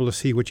 being able to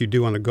see what you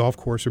do on a golf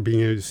course or being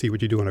able to see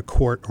what you do on a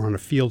court or on a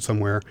field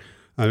somewhere,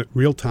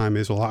 real time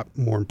is a lot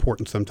more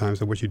important sometimes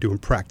than what you do in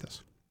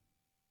practice.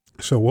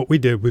 So what we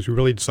did was we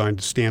really designed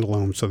to stand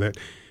alone so that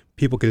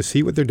people can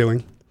see what they're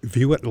doing,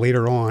 view it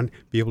later on,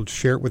 be able to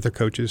share it with their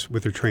coaches,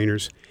 with their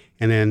trainers,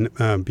 and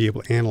then be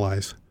able to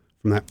analyze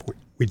from that point.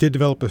 We did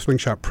develop a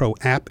SwingShot Pro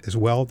app as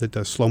well that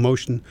does slow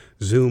motion,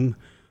 zoom,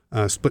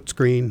 split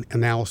screen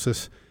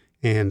analysis,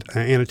 and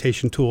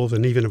annotation tools,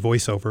 and even a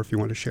voiceover if you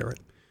want to share it.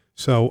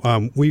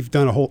 So we've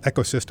done a whole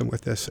ecosystem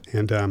with this,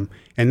 and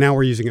now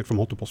we're using it for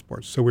multiple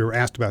sports. So we were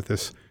asked about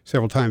this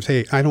several times.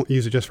 Hey, I don't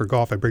use it just for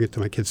golf. I bring it to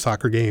my kid's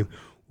soccer game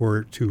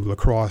or to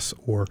lacrosse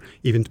or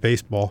even to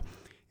baseball,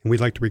 and we'd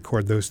like to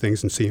record those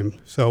things and see them.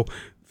 So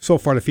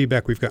far the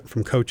feedback we've gotten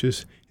from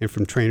coaches and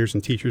from trainers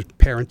and teachers,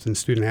 parents and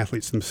student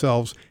athletes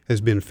themselves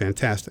has been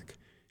fantastic.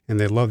 And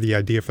they love the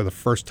idea for the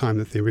first time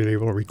that they've been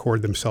able to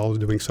record themselves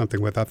doing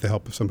something without the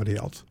help of somebody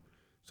else.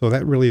 So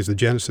that really is the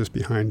genesis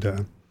behind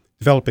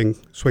developing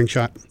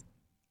SwingShot,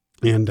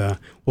 and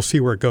we'll see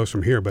where it goes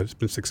from here, but it's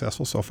been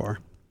successful so far.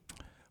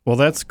 Well,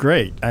 that's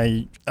great.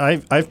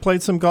 I've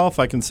played some golf.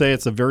 I can say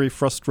it's a very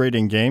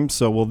frustrating game.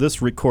 So will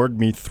this record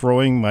me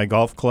throwing my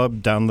golf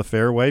club down the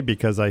fairway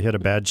because I hit a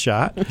bad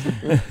shot?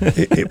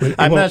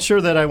 I'm not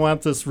sure that I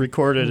want this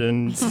recorded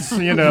and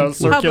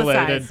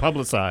circulated,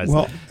 publicized.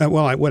 Well,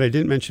 what I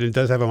didn't mention, it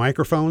does have a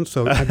microphone,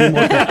 so I'd be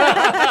more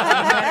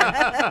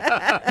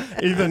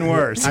even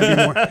worse.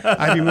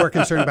 I'd be more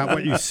concerned about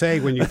what you say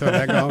when you throw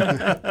that golf.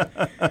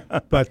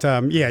 But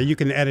you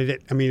can edit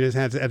it. I mean, it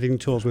has editing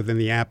tools within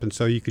the app, and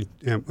so you could.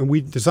 And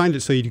we designed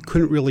it so you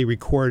couldn't really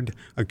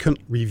couldn't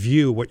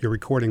review what you're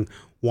recording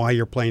while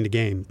you're playing the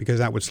game because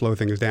that would slow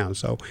things down.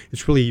 So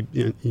it's really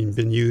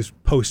been used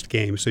post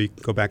game, so you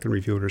can go back and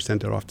review it or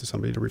send it off to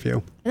somebody to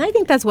review. And I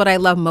think that's what I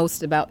love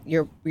most about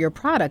your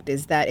product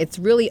is that it's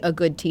really a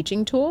good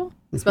teaching tool.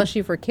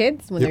 especially for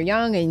kids when they're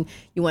young and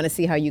you want to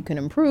see how you can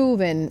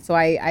improve. And so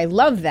I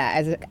love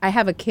that. I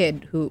have a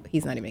kid who,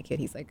 he's not even a kid,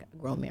 he's like a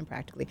grown man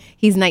practically.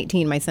 He's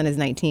 19, my son is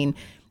 19,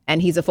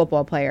 and he's a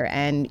football player.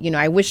 And,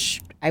 I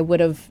wish I would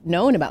have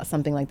known about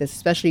something like this,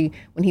 especially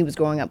when he was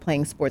growing up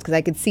playing sports, because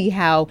I could see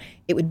how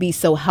it would be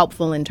so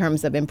helpful in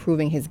terms of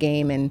improving his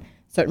game and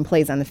certain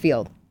plays on the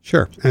field.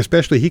 Sure, and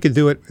especially he could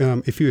do it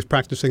if he was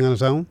practicing on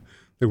his own.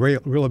 The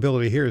real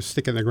ability here is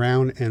stick in the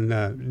ground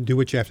and do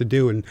what you have to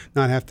do and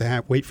not have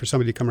to wait for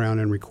somebody to come around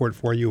and record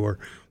for you or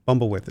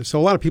bumble with it. So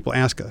a lot of people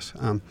ask us,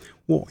 how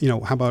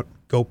about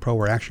GoPro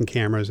or action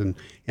cameras and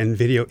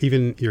video,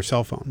 even your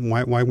cell phone?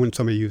 Why wouldn't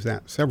somebody use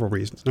that? Several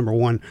reasons. Number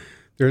one,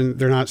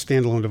 they're not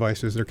standalone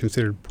devices. They're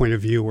considered point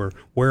of view or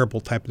wearable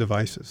type of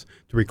devices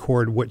to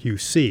record what you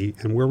see,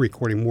 and we're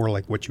recording more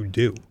like what you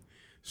do.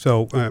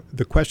 So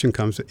the question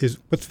comes is,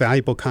 what's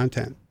valuable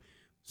content?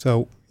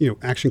 So,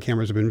 action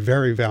cameras have been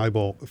very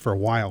valuable for a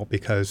while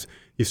because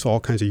you saw all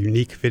kinds of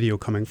unique video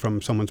coming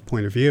from someone's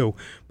point of view.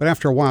 But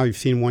after a while, you've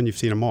seen one, you've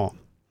seen them all.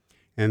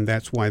 And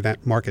that's why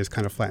that market is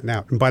kind of flattened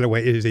out. And by the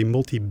way, it is a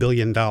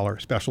multi-billion-dollar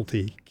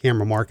specialty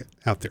camera market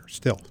out there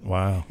still.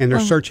 Wow. And they're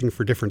searching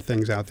for different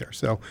things out there.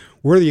 So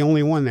we're the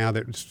only one now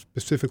that's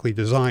specifically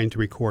designed to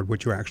record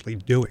what you're actually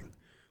doing,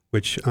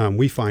 which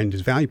we find is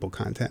valuable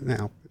content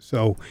now.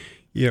 So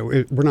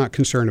we're not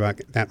concerned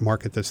about that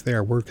market that's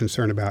there. We're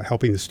concerned about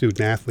helping the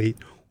student athlete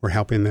or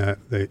helping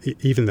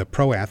even the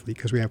pro athlete,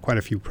 because we have quite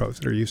a few pros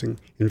that are using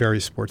in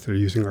various sports that are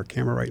using our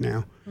camera right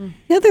now.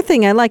 The other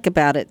thing I like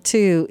about it,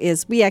 too,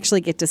 is we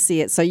actually get to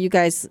see it. So you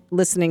guys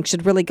listening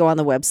should really go on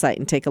the website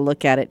and take a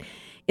look at it.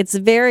 It's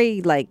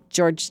very like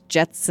George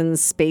Jetson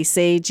space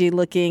agey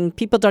looking.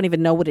 People don't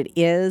even know what it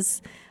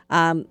is.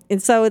 And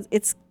so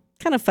it's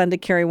kind of fun to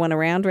carry one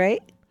around,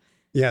 right?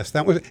 Yes,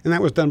 that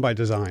was done by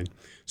design.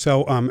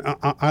 So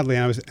oddly,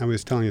 I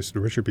was telling this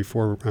to Richard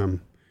before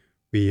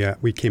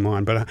we came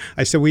on, but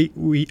I said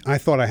I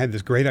thought I had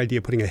this great idea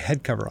of putting a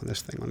head cover on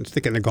this thing and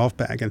stick it in a golf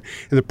bag, and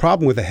the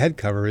problem with a head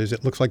cover is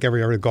it looks like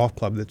every other golf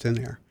club that's in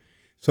there.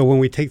 So when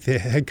we take the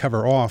head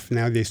cover off,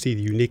 now they see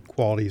the unique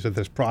qualities of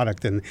this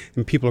product, and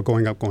people are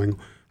going,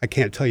 I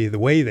can't tell you the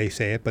way they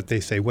say it, but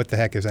they say, "What the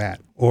heck is that?"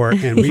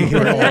 And we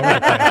hear it all over the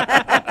place.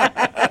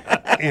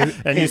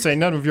 And you say,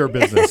 none of your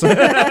business.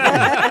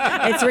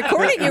 It's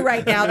recording you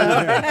right now,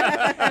 though.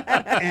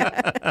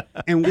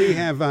 And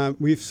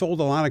we've sold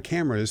a lot of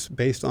cameras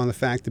based on the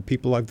fact that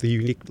people like the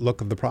unique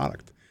look of the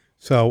product.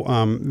 So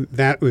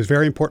that was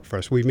very important for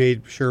us. We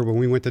made sure when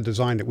we went to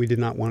design that we did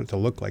not want it to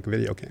look like a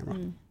video camera.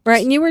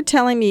 Right, and you were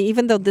telling me,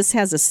 even though this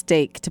has a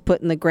stake to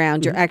put in the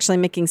ground, you're actually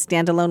making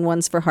standalone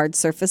ones for hard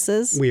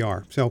surfaces? We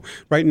are. So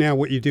right now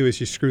what you do is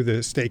you screw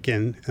the stake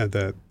in,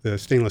 the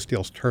stainless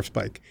steel turf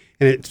spike,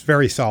 and it's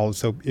very solid,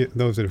 so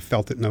those that have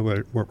felt it know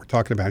what we're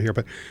talking about here.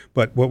 But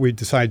what we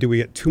decided, do we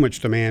get too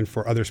much demand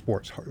for other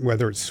sports,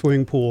 whether it's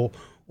swimming pool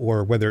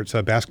or whether it's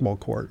a basketball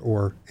court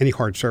or any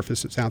hard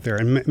surface that's out there.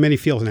 And many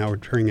fields now are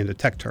turning into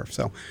tech turf.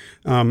 So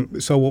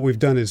what we've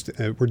done is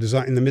we're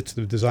in the midst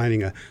of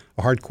designing a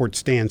hard court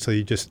stand, so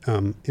you just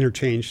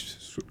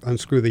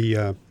unscrew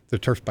the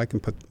turf spike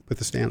and put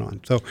the stand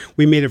on. So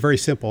we made it very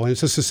simple, and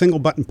it's just a single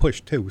button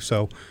push too.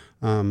 So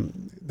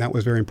that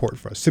was very important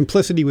for us.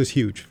 Simplicity was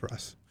huge for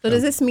us. So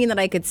does this mean that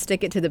I could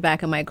stick it to the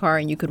back of my car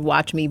and you could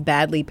watch me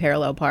badly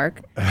parallel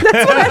park? That's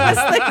what I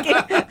was thinking.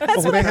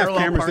 They have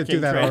cameras that do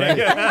that already.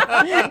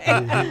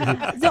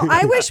 So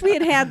I wish we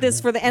had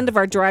this for the end of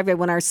our driveway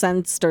when our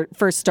son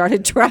first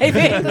started driving.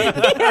 He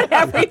had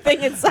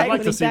everything inside. I'd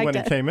like to see when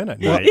he came in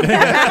at night.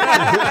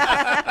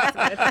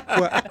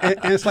 Well,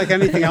 and it's like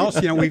anything else.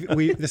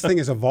 This thing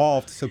has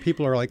evolved, so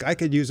people are like, I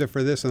could use it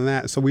for this and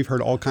that. So we've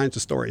heard all kinds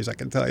of stories. I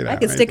can tell you that. I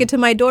could stick it to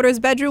my daughter's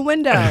bedroom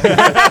window.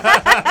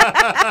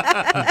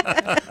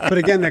 But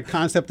again, the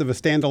concept of a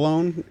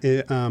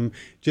standalone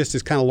just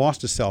has kind of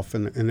lost itself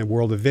in the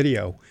world of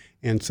video.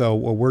 And so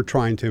we're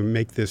trying to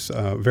make this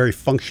very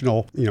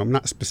functional,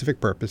 not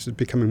specific purpose. It's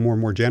becoming more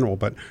and more general.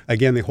 But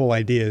again, the whole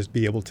idea is to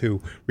be able to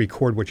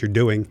record what you're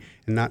doing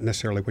and not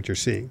necessarily what you're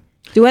seeing.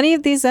 Do any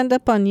of these end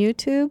up on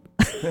YouTube?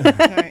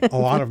 A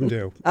lot of them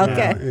do.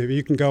 Okay.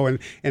 You can go and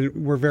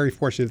we're very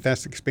fortunate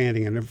that's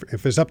expanding. And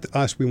if it's up to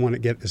us, we want to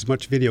get as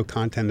much video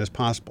content as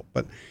possible.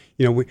 But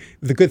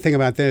the good thing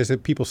about that is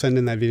that people send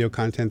in that video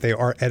content, they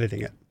are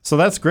editing it. So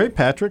that's great,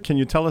 Patrick. Can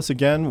you tell us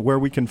again where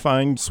we can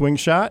find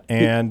Swingshot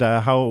and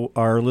how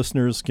our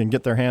listeners can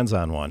get their hands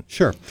on one?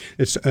 Sure.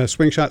 It's a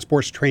Swingshot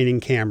sports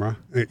training camera.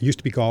 It used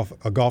to be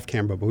a golf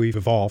camera, but we've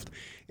evolved.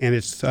 And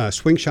it's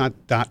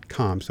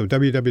swingshot.com. So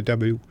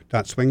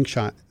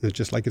www.swingshot, it's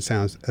just like it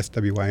sounds,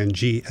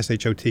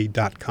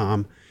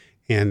 SWINGSHOT.com.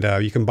 And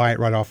you can buy it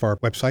right off our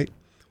website,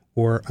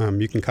 or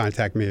you can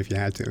contact me if you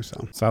had to.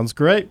 So sounds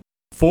great.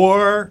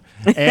 And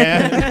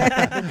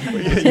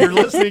you're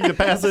listening to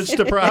Passage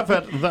to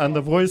Profit on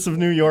the Voice of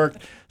New York,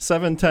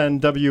 710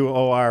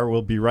 WOR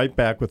will be right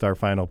back with our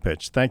final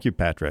pitch. Thank you,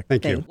 Patrick.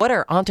 Thank you. What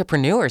are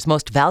entrepreneurs'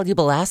 most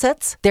valuable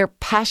assets? Their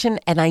passion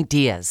and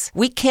ideas.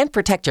 We can't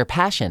protect your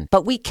passion,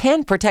 but we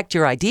can protect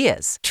your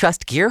ideas.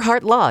 Trust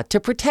Gearhart Law to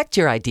protect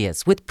your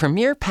ideas with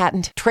premier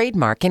patent,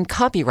 trademark, and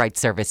copyright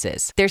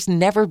services. There's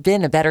never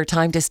been a better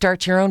time to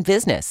start your own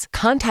business.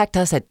 Contact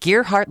us at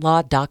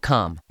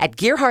GearhartLaw.com. At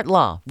Gearhart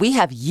Law, we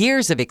have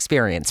years of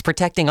experience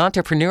protecting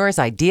entrepreneurs'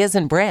 ideas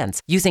and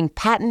brands using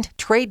patent,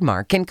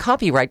 trademark, and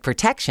copyright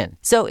protection.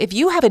 So if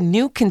you have a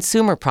new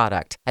consumer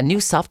product, a new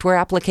software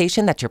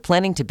application that you're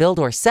planning to build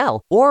or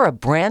sell, or a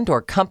brand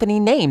or company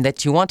name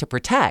that you want to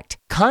protect,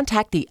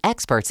 contact the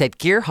experts at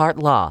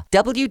Gearhart Law,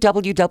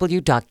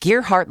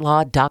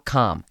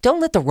 www.gearhartlaw.com. Don't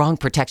let the wrong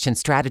protection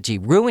strategy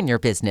ruin your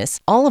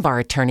business. All of our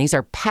attorneys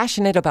are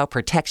passionate about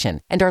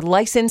protection and are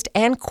licensed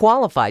and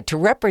qualified to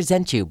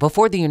represent you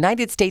before the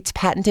United States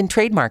Patent and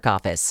Trademark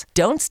Office.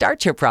 Don't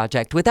start your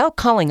project without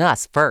calling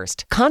us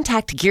first.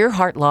 Contact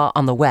Gearhart Law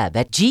on the web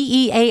at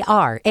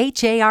GearhartLaw.com.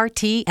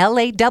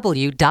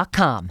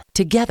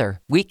 Together,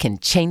 we can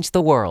change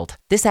the world.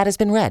 This ad has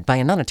been read by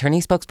a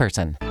non-attorney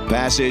spokesperson.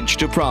 Passage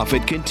to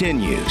Profit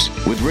continues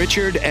with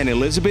Richard and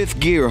Elizabeth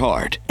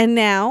Gearhart. And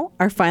now,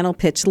 our final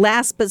pitch,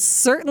 last but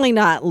certainly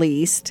not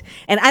least.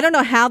 And I don't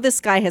know how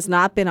this guy has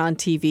not been on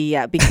TV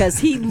yet because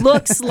he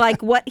looks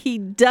like what he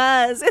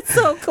does. It's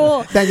so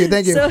cool. Thank you.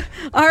 So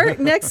our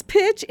next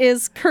pitch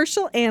is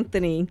Kershal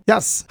Anthony.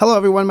 Yes. Hello,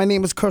 everyone. My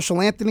name is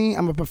Kershal Anthony.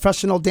 I'm a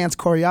professional dance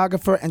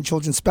choreographer and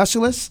children's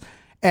specialist.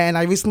 And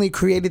I recently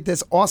created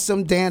this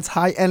awesome dance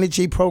high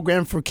energy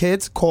program for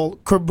kids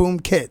called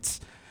Kerboom Kids.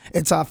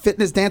 It's a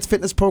dance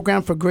fitness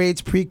program for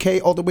grades pre-K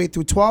all the way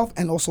through 12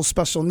 and also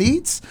special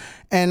needs.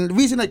 And the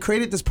reason I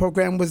created this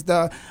program was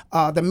the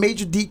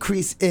major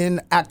decrease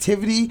in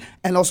activity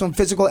and also in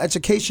physical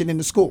education in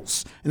the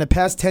schools. In the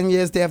past 10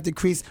 years, they have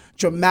decreased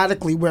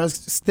dramatically,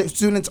 whereas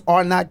students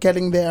are not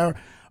getting their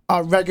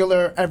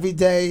regular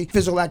everyday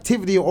physical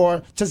activity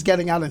or just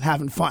getting out and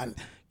having fun.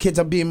 Kids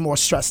are being more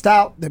stressed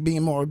out, they're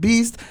being more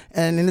obese,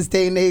 and in this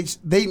day and age,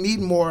 they need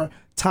more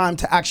time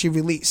to actually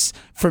release.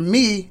 For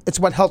me, it's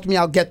what helped me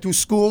out get through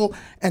school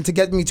and to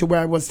get me to where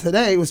I was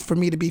today was for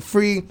me to be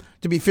free,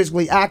 to be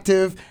physically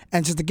active,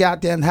 and just to get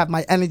out there and have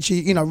my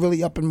energy,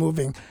 really up and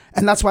moving.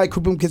 And that's why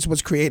Kerboom Kids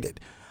was created.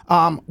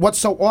 What's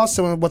so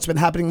awesome and what's been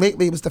happening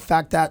lately was the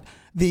fact that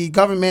the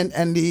government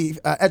and the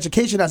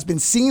education has been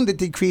seeing the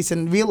decrease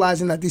and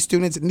realizing that these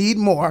students need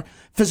more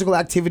physical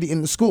activity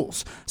in the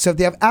schools. So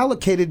they have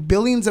allocated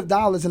billions of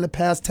dollars in the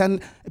past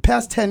 10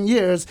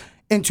 years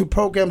into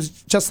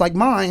programs just like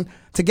mine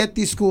to get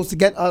these schools, to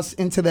get us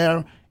into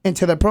their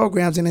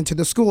programs and into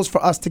the schools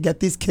for us to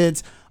get these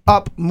kids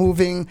up,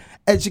 moving,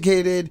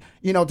 educated,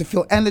 to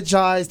feel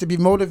energized, to be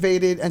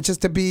motivated, and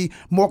just to be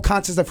more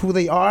conscious of who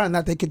they are and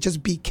that they could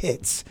just be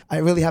kids. I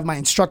really have my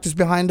instructors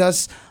behind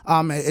us.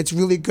 It's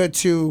really good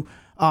to,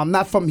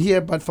 not from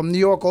here, but from New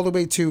York all the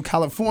way to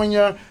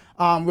California.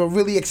 We're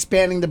really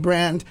expanding the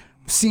brand.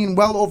 Seeing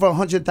well over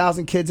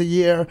 100,000 kids a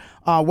year,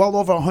 well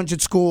over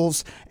 100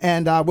 schools,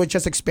 and we're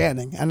just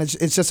expanding. And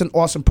it's just an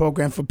awesome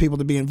program for people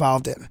to be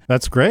involved in.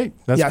 That's great.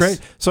 That's Yes.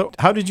 great. So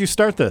how did you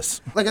start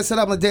this? Like I said,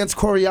 I'm a dance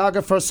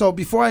choreographer. So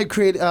before I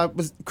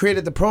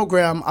created the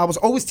program, I was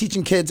always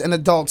teaching kids and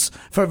adults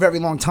for a very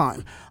long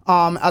time.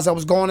 As I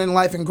was going in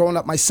life and growing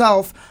up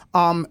myself,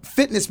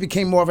 fitness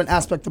became more of an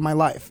aspect of my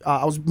life.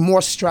 I was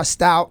more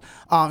stressed out.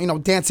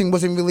 Dancing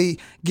wasn't really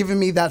giving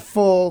me that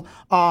full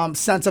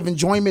sense of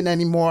enjoyment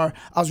anymore.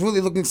 I was really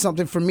looking for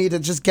something for me to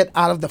just get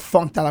out of the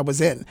funk that I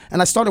was in.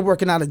 And I started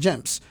working out of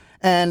gyms.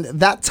 And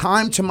that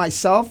time to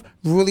myself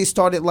really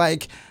started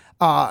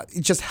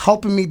just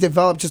helping me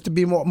develop just to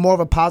be more of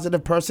a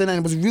positive person, and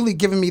it was really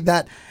giving me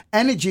that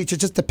energy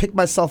to pick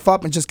myself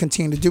up and just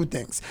continue to do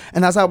things.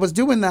 And as I was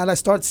doing that, I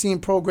started seeing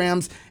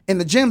programs in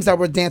the gyms that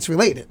were dance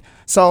related.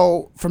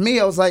 So for me,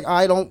 I was like,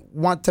 I don't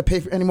want to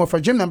pay anymore for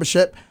a gym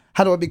membership.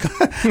 How do I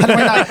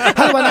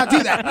not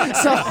do that?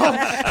 So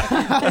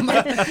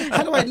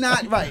how do I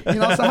not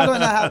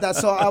have that?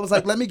 So I was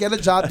like, let me get a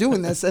job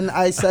doing this. And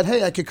I said,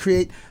 hey, I could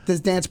create this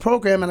dance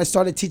program. And I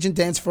started teaching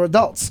dance for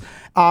adults,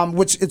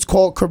 which it's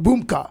called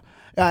Kerboomka.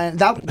 And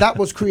that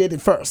was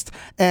created first.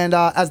 And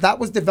as that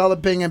was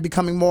developing and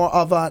becoming more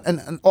of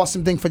an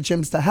awesome thing for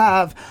gyms to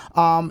have,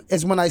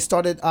 is when I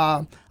started,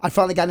 I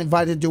finally got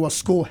invited to do a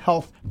school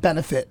health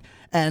benefit.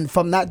 And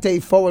from that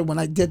day forward, when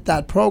I did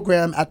that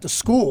program at the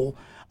school,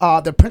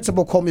 the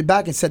principal called me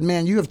back and said,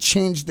 man, you have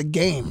changed the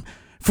game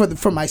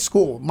for my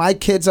school. My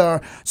kids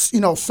are,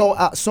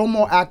 so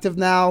more active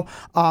now.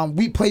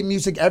 We play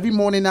music every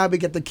morning now. We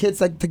get the kids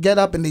to get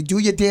up and they do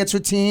your dance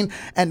routine,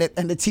 and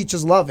the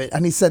teachers love it.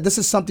 And he said, this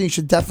is something you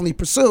should definitely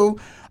pursue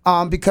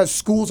because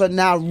schools are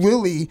now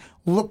really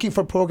looking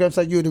for programs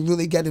like you to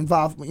really get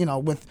involved,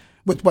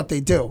 with what they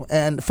do.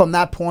 And from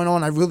that point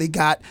on, I really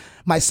got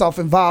myself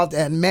involved.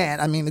 And man,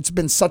 I mean, it's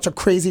been such a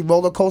crazy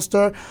roller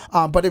coaster,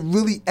 but it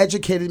really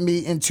educated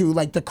me into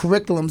like the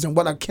curriculums and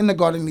what a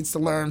kindergarten needs to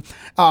learn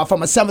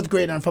from a 7th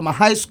grader and from a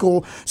high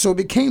school. So it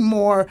became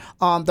more,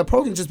 the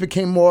program just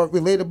became more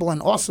relatable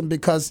and awesome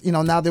because,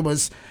 now there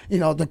was,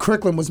 the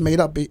curriculum was made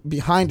up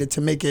behind it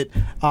to make it,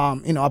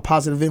 a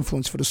positive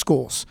influence for the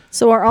schools.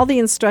 So are all the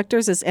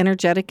instructors as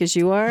energetic as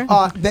you are?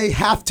 They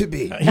have to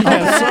be. He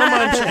has so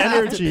much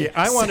energy.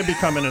 I want to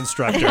become an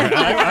instructor.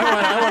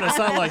 I want to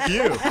sound like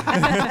you.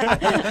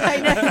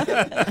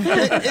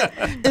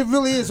 It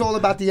really is all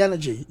about the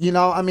energy.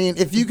 I mean,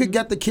 if you could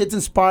get the kids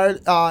inspired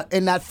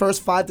in that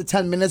first 5 to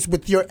 10 minutes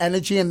with your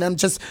energy and them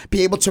just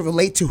be able to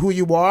relate to who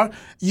you are,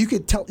 you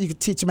could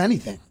teach them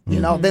anything.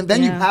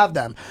 Then you have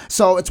them.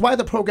 So it's why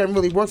the program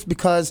really works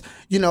because,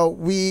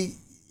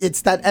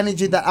 it's that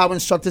energy that our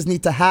instructors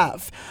need to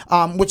have,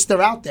 which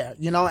they're out there,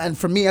 And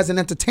for me as an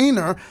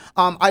entertainer,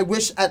 I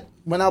wish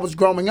when I was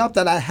growing up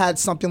that I had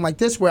something like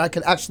this where I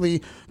could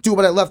actually do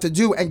what I love to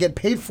do and get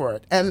paid for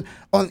it. And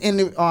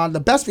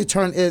the best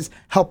return is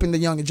helping the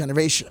younger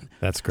generation.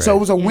 That's great. So it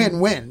was a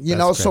win-win,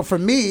 So for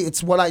me,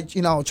 it's what I,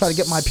 try to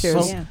get my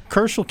peers. So,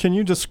 Kerschel, can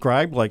you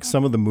describe like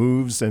some of the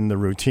moves and the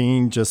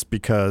routine just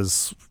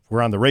because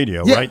we're on the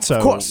radio, right? So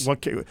of course.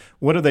 What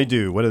do they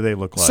do? What do they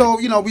look like? So,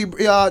 we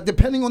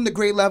depending on the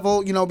grade level,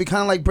 we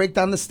kind of like break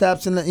down the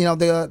steps and,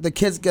 the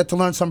kids get to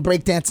learn some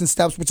breakdancing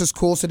steps, which is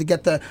cool. So they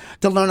get to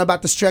learn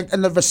about the strength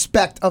and the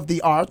respect of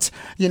the art,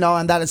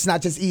 and that it's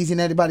not just easy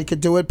and anybody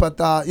could do it. But,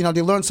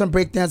 they learn some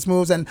breakdance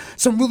moves and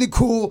some really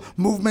cool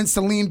movements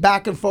to lean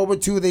back and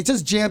forward to. They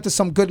just jam to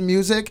some good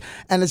music.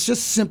 And it's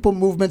just simple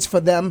movements for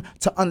them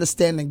to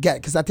understand and get.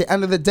 Because at the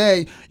end of the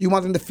day, you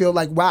want them to feel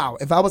like, wow,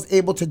 if I was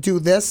able to do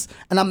this,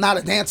 and I'm not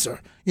a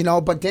dancer,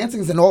 but dancing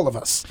is in all of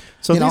us.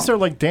 So these are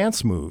like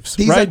dance moves,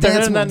 these right? Are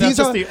dance moves. These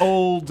are the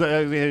old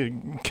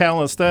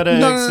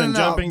calisthenics and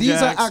jumping These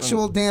jacks. These are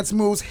actual dance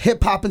moves,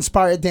 hip-hop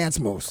inspired dance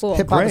moves. Cool.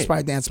 Hip-hop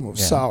inspired dance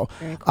moves. Yeah. So,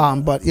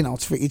 cool. But,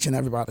 it's for each and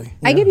everybody.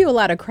 I give you a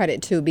lot of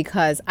credit, too,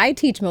 because I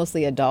teach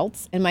mostly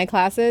adults in my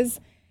classes.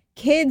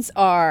 Kids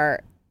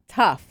are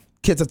tough.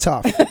 Kids are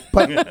tough,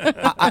 but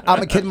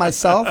I'm a kid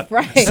myself.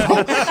 Right.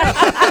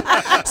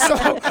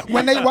 So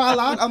when they wild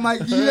out, I'm like,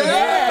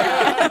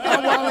 yeah,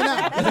 I'm wilding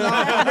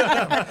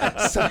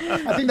out. So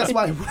I think that's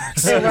why it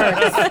works. It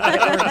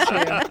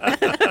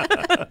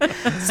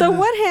works. So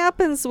what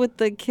happens with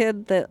the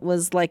kid that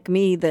was like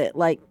me that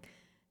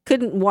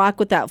couldn't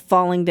walk without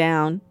falling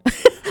down?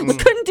 We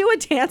couldn't do a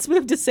dance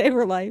move to save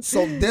her life.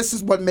 So this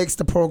is what makes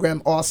the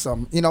program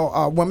awesome.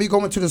 When we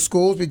go into the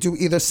schools, we do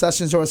either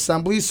sessions or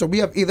assemblies. So we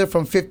have either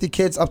from 50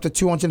 kids up to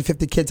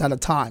 250 kids at a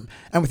time.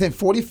 And within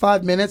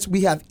 45 minutes,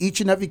 we have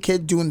each and every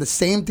kid doing the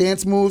same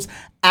dance moves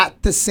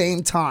at the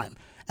same time.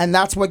 And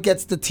that's what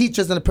gets the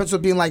teachers and the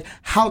principal being like,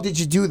 how did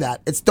you do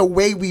that? It's the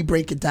way we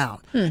break it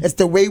down. It's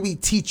the way we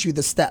teach you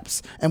the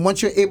steps. And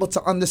once you're able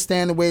to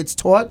understand the way it's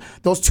taught,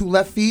 those 2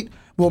 left feet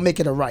will make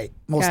it a right,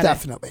 most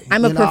definitely.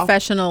 I'm a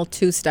professional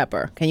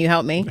 2-stepper. Can you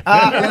help me?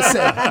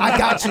 Listen, I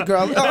got you,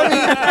 girl. I mean,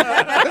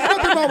 there's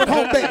nothing wrong with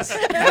home base.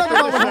 There's nothing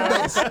wrong with home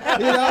base.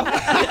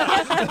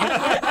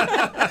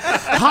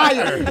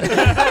 Hired.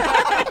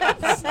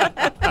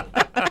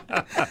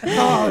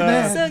 Oh,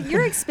 man. So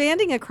you're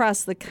expanding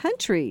across the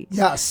country.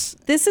 Yes.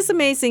 This is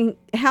amazing.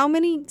 How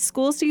many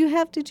schools do you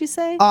have, did you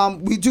say?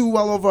 We do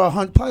well over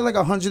 100, probably like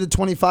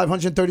 125,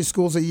 130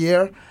 schools a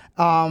year.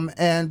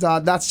 And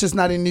that's just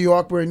not in New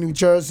York. We're in New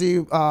Jersey,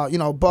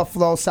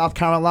 Buffalo, South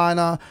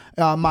Carolina,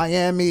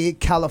 Miami,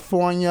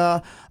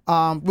 California.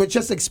 We're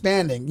just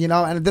expanding,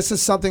 and this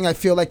is something I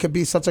feel like could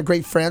be such a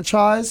great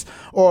franchise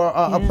or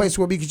a place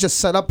where we could just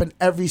set up in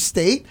every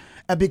state.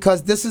 And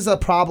because this is a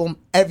problem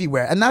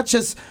everywhere, and not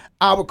just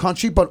our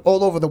country, but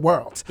all over the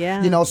world.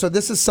 Yeah. So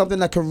this is something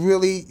that could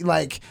really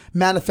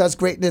manifest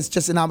greatness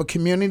just in our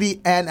community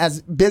and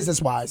as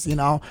business-wise,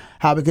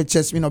 how we could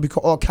just, we could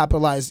all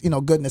capitalize,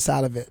 goodness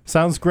out of it.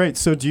 Sounds great.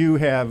 So do you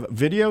have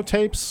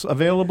videotapes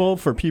available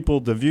for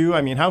people to view?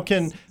 I mean, how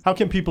can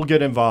people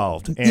get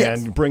involved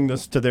and bring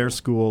this to their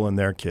school and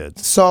their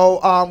kids?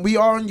 So we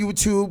are on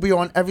YouTube. We are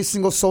on every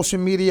single social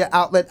media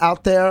outlet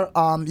out there.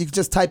 You can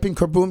just type in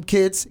Kerboom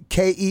Kids,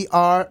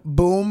 K-E-R,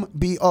 Boom,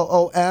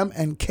 B-O-O-M,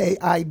 and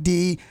K-I-D.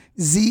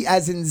 Z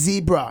as in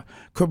zebra,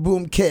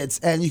 Kerboom Kids.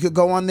 And you could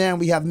go on there and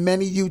we have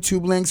many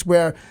YouTube links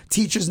where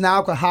teachers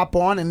now could hop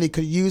on and they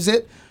could utilize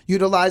it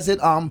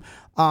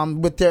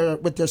with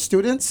their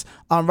students.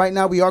 Right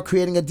now we are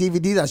creating a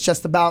DVD that's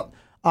just about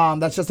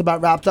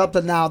wrapped up,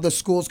 that now the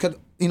schools could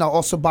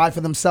also buy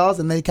for themselves,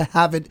 and they can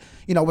have it,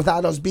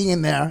 without us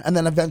being there, and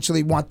then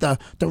eventually want the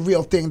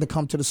real thing to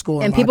come to the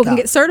school. And people can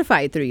get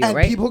certified through you, and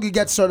right? People can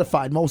get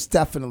certified, most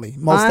definitely.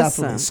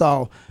 Awesome.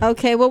 So,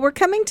 okay, well, we're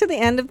coming to the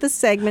end of the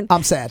segment.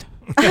 I'm sad.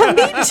 Me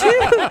too.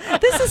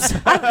 This is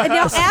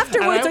now.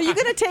 Afterwards, are you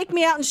going to take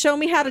me out and show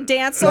me how to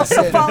dance so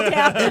fall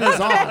down? It is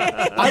on.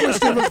 I wish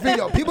there was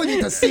video. People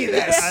need to see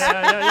this.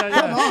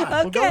 Come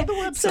on. Okay. Well, go to the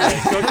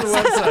website. Go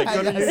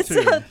to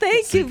YouTube. So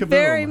thank you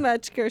very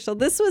much, Kerschel.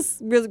 This was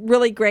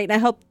really great, and I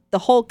hope the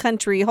whole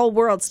country, whole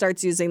world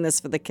starts using this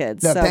for the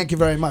kids. Yeah, So- thank you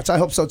very much. I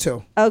hope so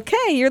too. Okay,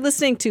 you're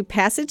listening to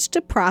Passage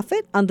to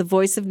Profit on the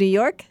Voice of New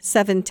York,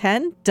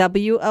 710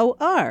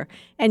 WOR.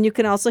 And you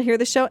can also hear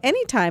the show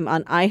anytime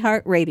on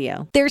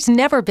iHeartRadio. There's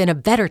never been a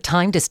better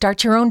time to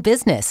start your own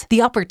business.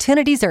 The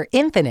opportunities are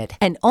infinite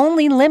and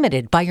only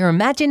limited by your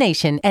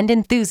imagination and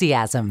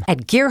enthusiasm.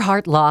 At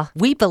Gearhart Law,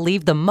 we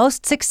believe the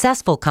most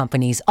successful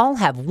companies all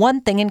have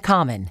one thing in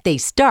common. They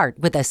start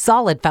with a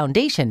solid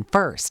foundation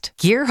first.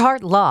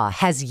 Gearhart Law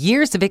has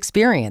years of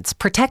experience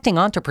protecting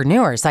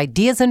entrepreneurs'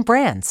 ideas and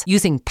brands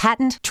using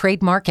patent,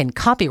 trademark, and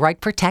copyright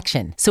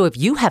protection. So if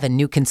you have a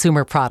new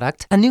consumer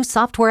product, a new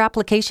software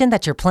application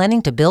that you're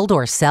planning to build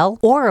or sell,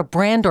 or a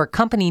brand or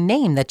company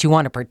name that you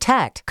want to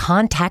protect,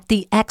 contact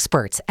the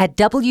experts at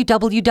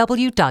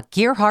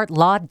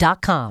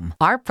www.gearhartlaw.com.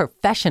 Our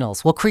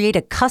professionals will create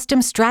a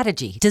custom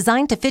strategy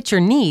designed to fit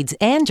your needs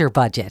and your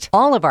budget.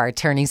 All of our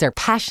attorneys are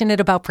passionate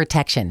about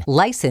protection,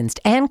 licensed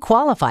and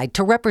qualified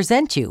to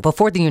represent you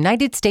before the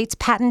United States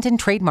Patent and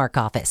Trademark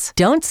Office.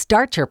 Don't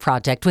start your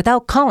project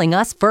without calling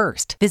us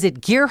first.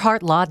 Visit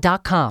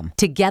gearhartlaw.com.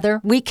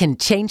 Together, we can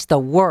change the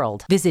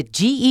world. Visit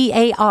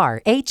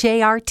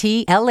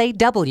GEARHARTLAW.com.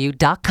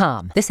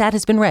 This ad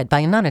has been read by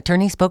a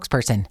non-attorney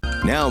spokesperson.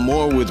 Now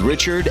more with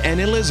Richard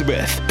and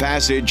Elizabeth.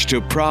 Passage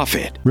to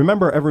Profit.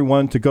 Remember,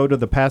 everyone, to go to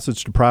the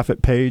Passage to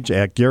Profit page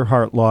at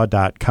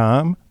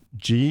gearhartlaw.com,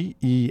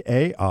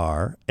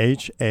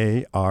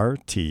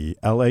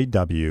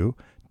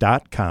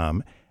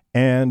 GEARHARTLAW.com,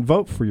 and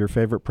vote for your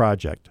favorite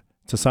project.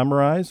 To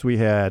summarize, we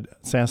had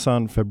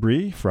Sanson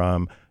Fabry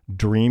from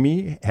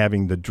Dreamy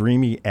having the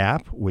Dreamy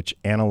app, which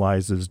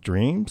analyzes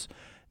dreams.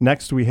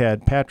 Next, we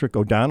had Patrick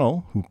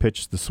O'Donnell, who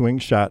pitched the Swing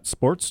Shot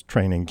sports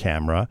training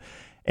camera.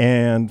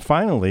 And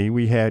finally,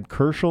 we had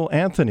Kershal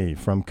Anthony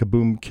from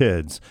Kaboom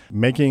Kids,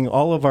 making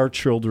all of our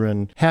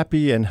children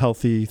happy and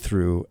healthy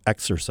through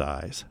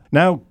exercise.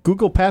 Now,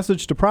 Google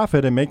Passage to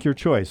Profit and make your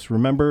choice.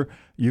 Remember,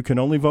 you can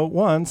only vote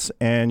once,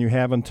 and you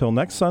have until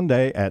next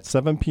Sunday at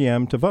 7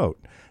 p.m. to vote.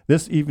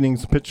 This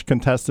evening's pitch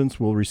contestants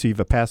will receive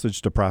a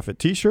Passage to Profit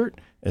t-shirt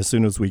as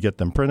soon as we get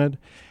them printed.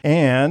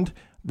 And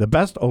the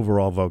best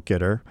overall vote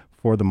getter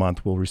for the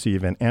month will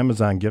receive an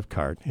Amazon gift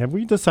card. Have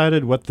we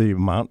decided what the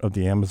amount of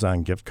the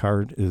Amazon gift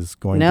card is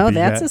going to be? No,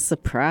 that's a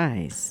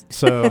surprise.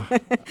 So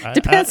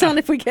Depends on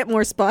if we get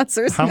more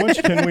sponsors. How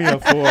much can we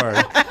afford?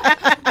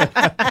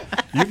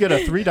 You get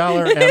a $3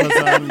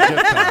 Amazon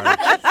gift card.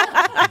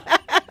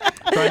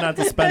 Try not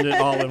to spend it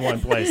all in one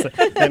place.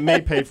 That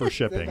may pay for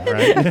shipping,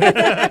 right?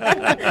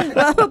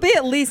 Well, it'll be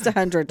at least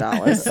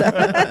 $100. So.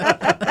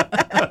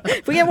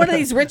 If we get one of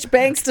these rich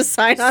banks to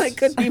sign on, it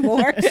could be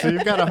more. So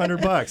you've got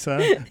 $100,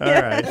 huh?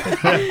 All right.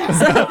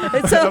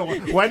 So,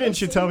 why didn't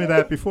you tell me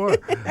that before?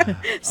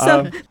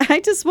 So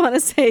I just want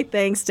to say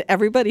thanks to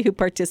everybody who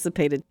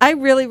participated. I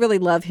really, really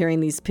love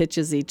hearing these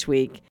pitches each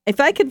week. If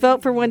I could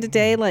vote for one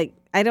today,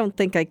 I don't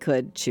think I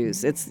could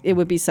choose. It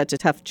would be such a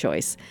tough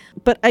choice.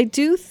 But I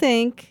do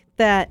think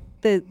that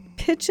the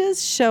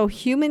pitches show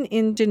human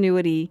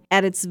ingenuity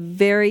at its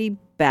very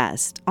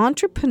best.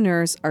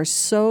 Entrepreneurs are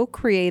so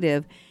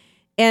creative.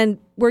 And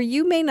where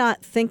you may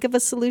not think of a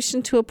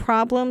solution to a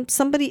problem,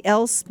 somebody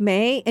else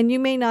may, and you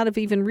may not have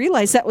even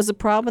realized that was a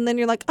problem. And then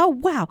you're like, oh,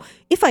 wow,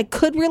 if I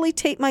could really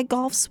take my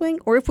golf swing,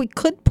 or if we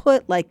could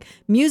put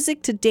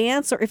music to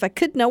dance, or if I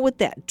could know what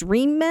that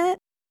dream meant.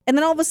 And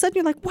then all of a sudden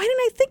you're like, why didn't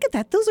I think of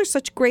that? Those are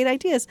such great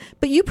ideas.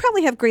 But you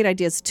probably have great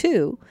ideas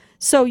too.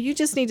 So you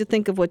just need to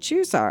think of what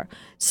yours are.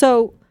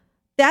 So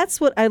that's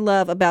what I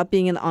love about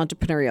being in the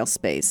entrepreneurial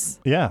space.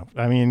 Yeah.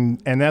 I mean,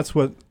 and that's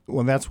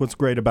what's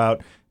great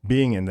about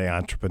being in the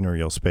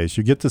entrepreneurial space.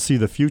 You get to see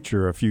the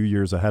future a few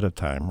years ahead of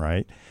time,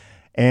 right?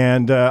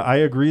 And I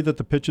agree that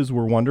the pitches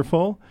were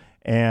wonderful.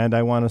 And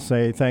I want to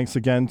say thanks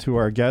again to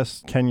our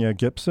guest, Kenya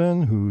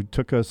Gibson, who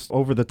took us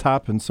over the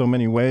top in so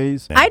many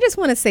ways. I just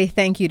want to say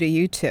thank you to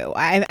you, too.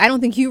 I don't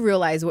think you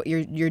realize what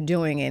you're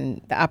doing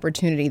and the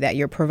opportunity that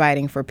you're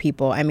providing for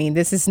people. I mean,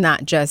 this is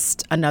not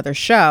just another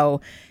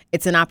show.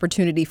 It's an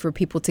opportunity for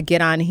people to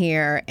get on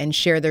here and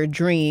share their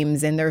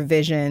dreams and their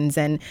visions.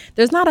 And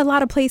there's not a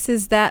lot of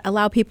places that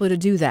allow people to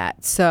do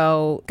that.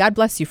 So God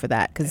bless you for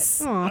that.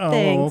 Thanks.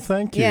 Oh,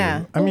 thank you.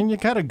 Yeah. I mean, you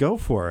got to go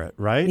for it,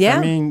 right? Yeah.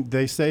 I mean,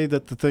 they say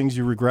that the things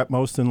you regret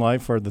most in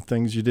life are the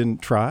things you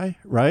didn't try,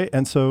 right?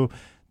 And so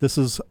this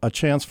is a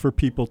chance for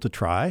people to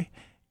try.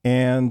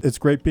 And it's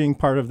great being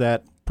part of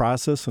that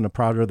process and a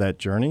part of that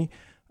journey.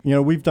 You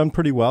know, we've done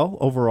pretty well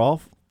overall,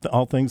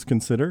 all things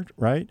considered,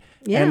 right?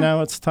 Yeah. And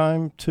now it's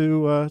time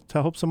to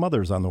help some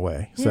others on the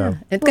way. Yeah. So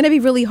It's going to be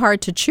really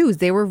hard to choose.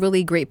 They were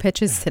really great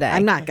pitches today.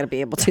 I'm not going to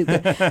be able to.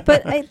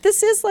 But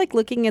this is like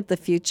looking at the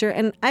future.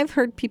 And I've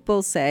heard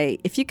people say,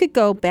 if you could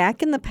go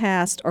back in the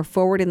past or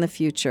forward in the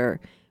future,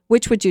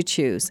 which would you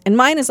choose? And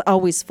mine is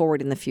always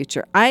forward in the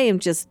future. I am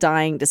just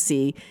dying to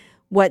see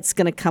what's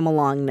going to come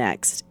along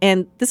next.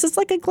 And this is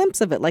like a glimpse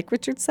of it. Like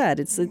Richard said,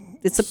 it's a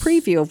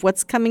preview of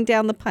what's coming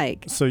down the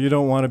pike. you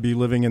don't want to be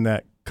living in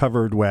that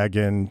covered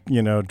wagon,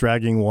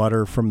 dragging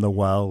water from the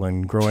well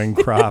and growing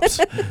crops.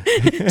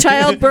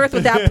 Childbirth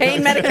without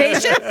pain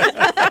medication?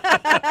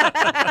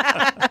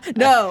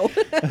 No.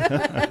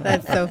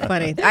 That's so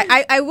funny.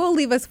 I will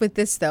leave us with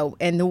this, though.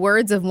 In the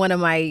words of one of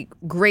my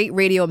great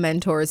radio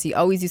mentors, he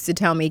always used to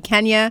tell me,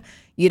 Kenya,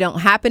 you don't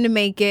happen to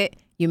make it,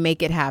 you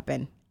make it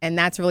happen. And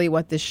that's really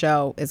what this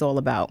show is all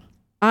about.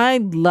 I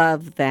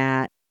love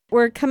that.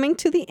 We're coming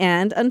to the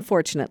end,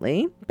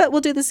 unfortunately, but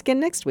we'll do this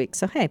again next week.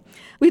 So, hey,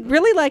 we'd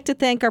really like to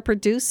thank our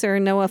producer,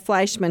 Noah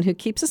Fleischman, who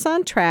keeps us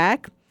on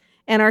track,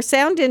 and our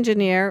sound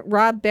engineer,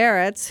 Rob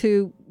Barretts,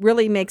 who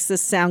really makes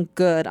this sound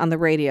good on the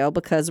radio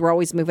because we're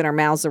always moving our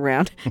mouths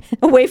around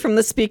away from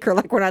the speaker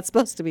like we're not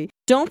supposed to be.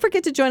 Don't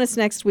forget to join us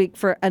next week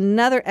for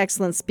another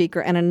excellent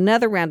speaker and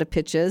another round of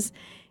pitches.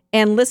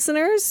 And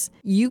listeners,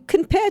 you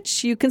can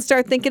pitch. You can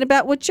start thinking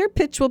about what your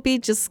pitch will be.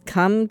 Just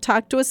come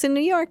talk to us in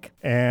New York.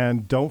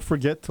 And don't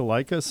forget to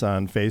like us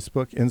on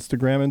Facebook,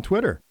 Instagram, and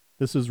Twitter.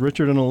 This is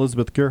Richard and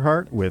Elizabeth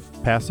Gearhart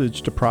with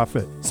Passage to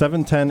Profit,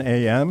 710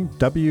 AM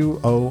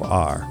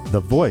WOR, the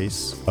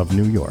voice of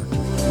New York.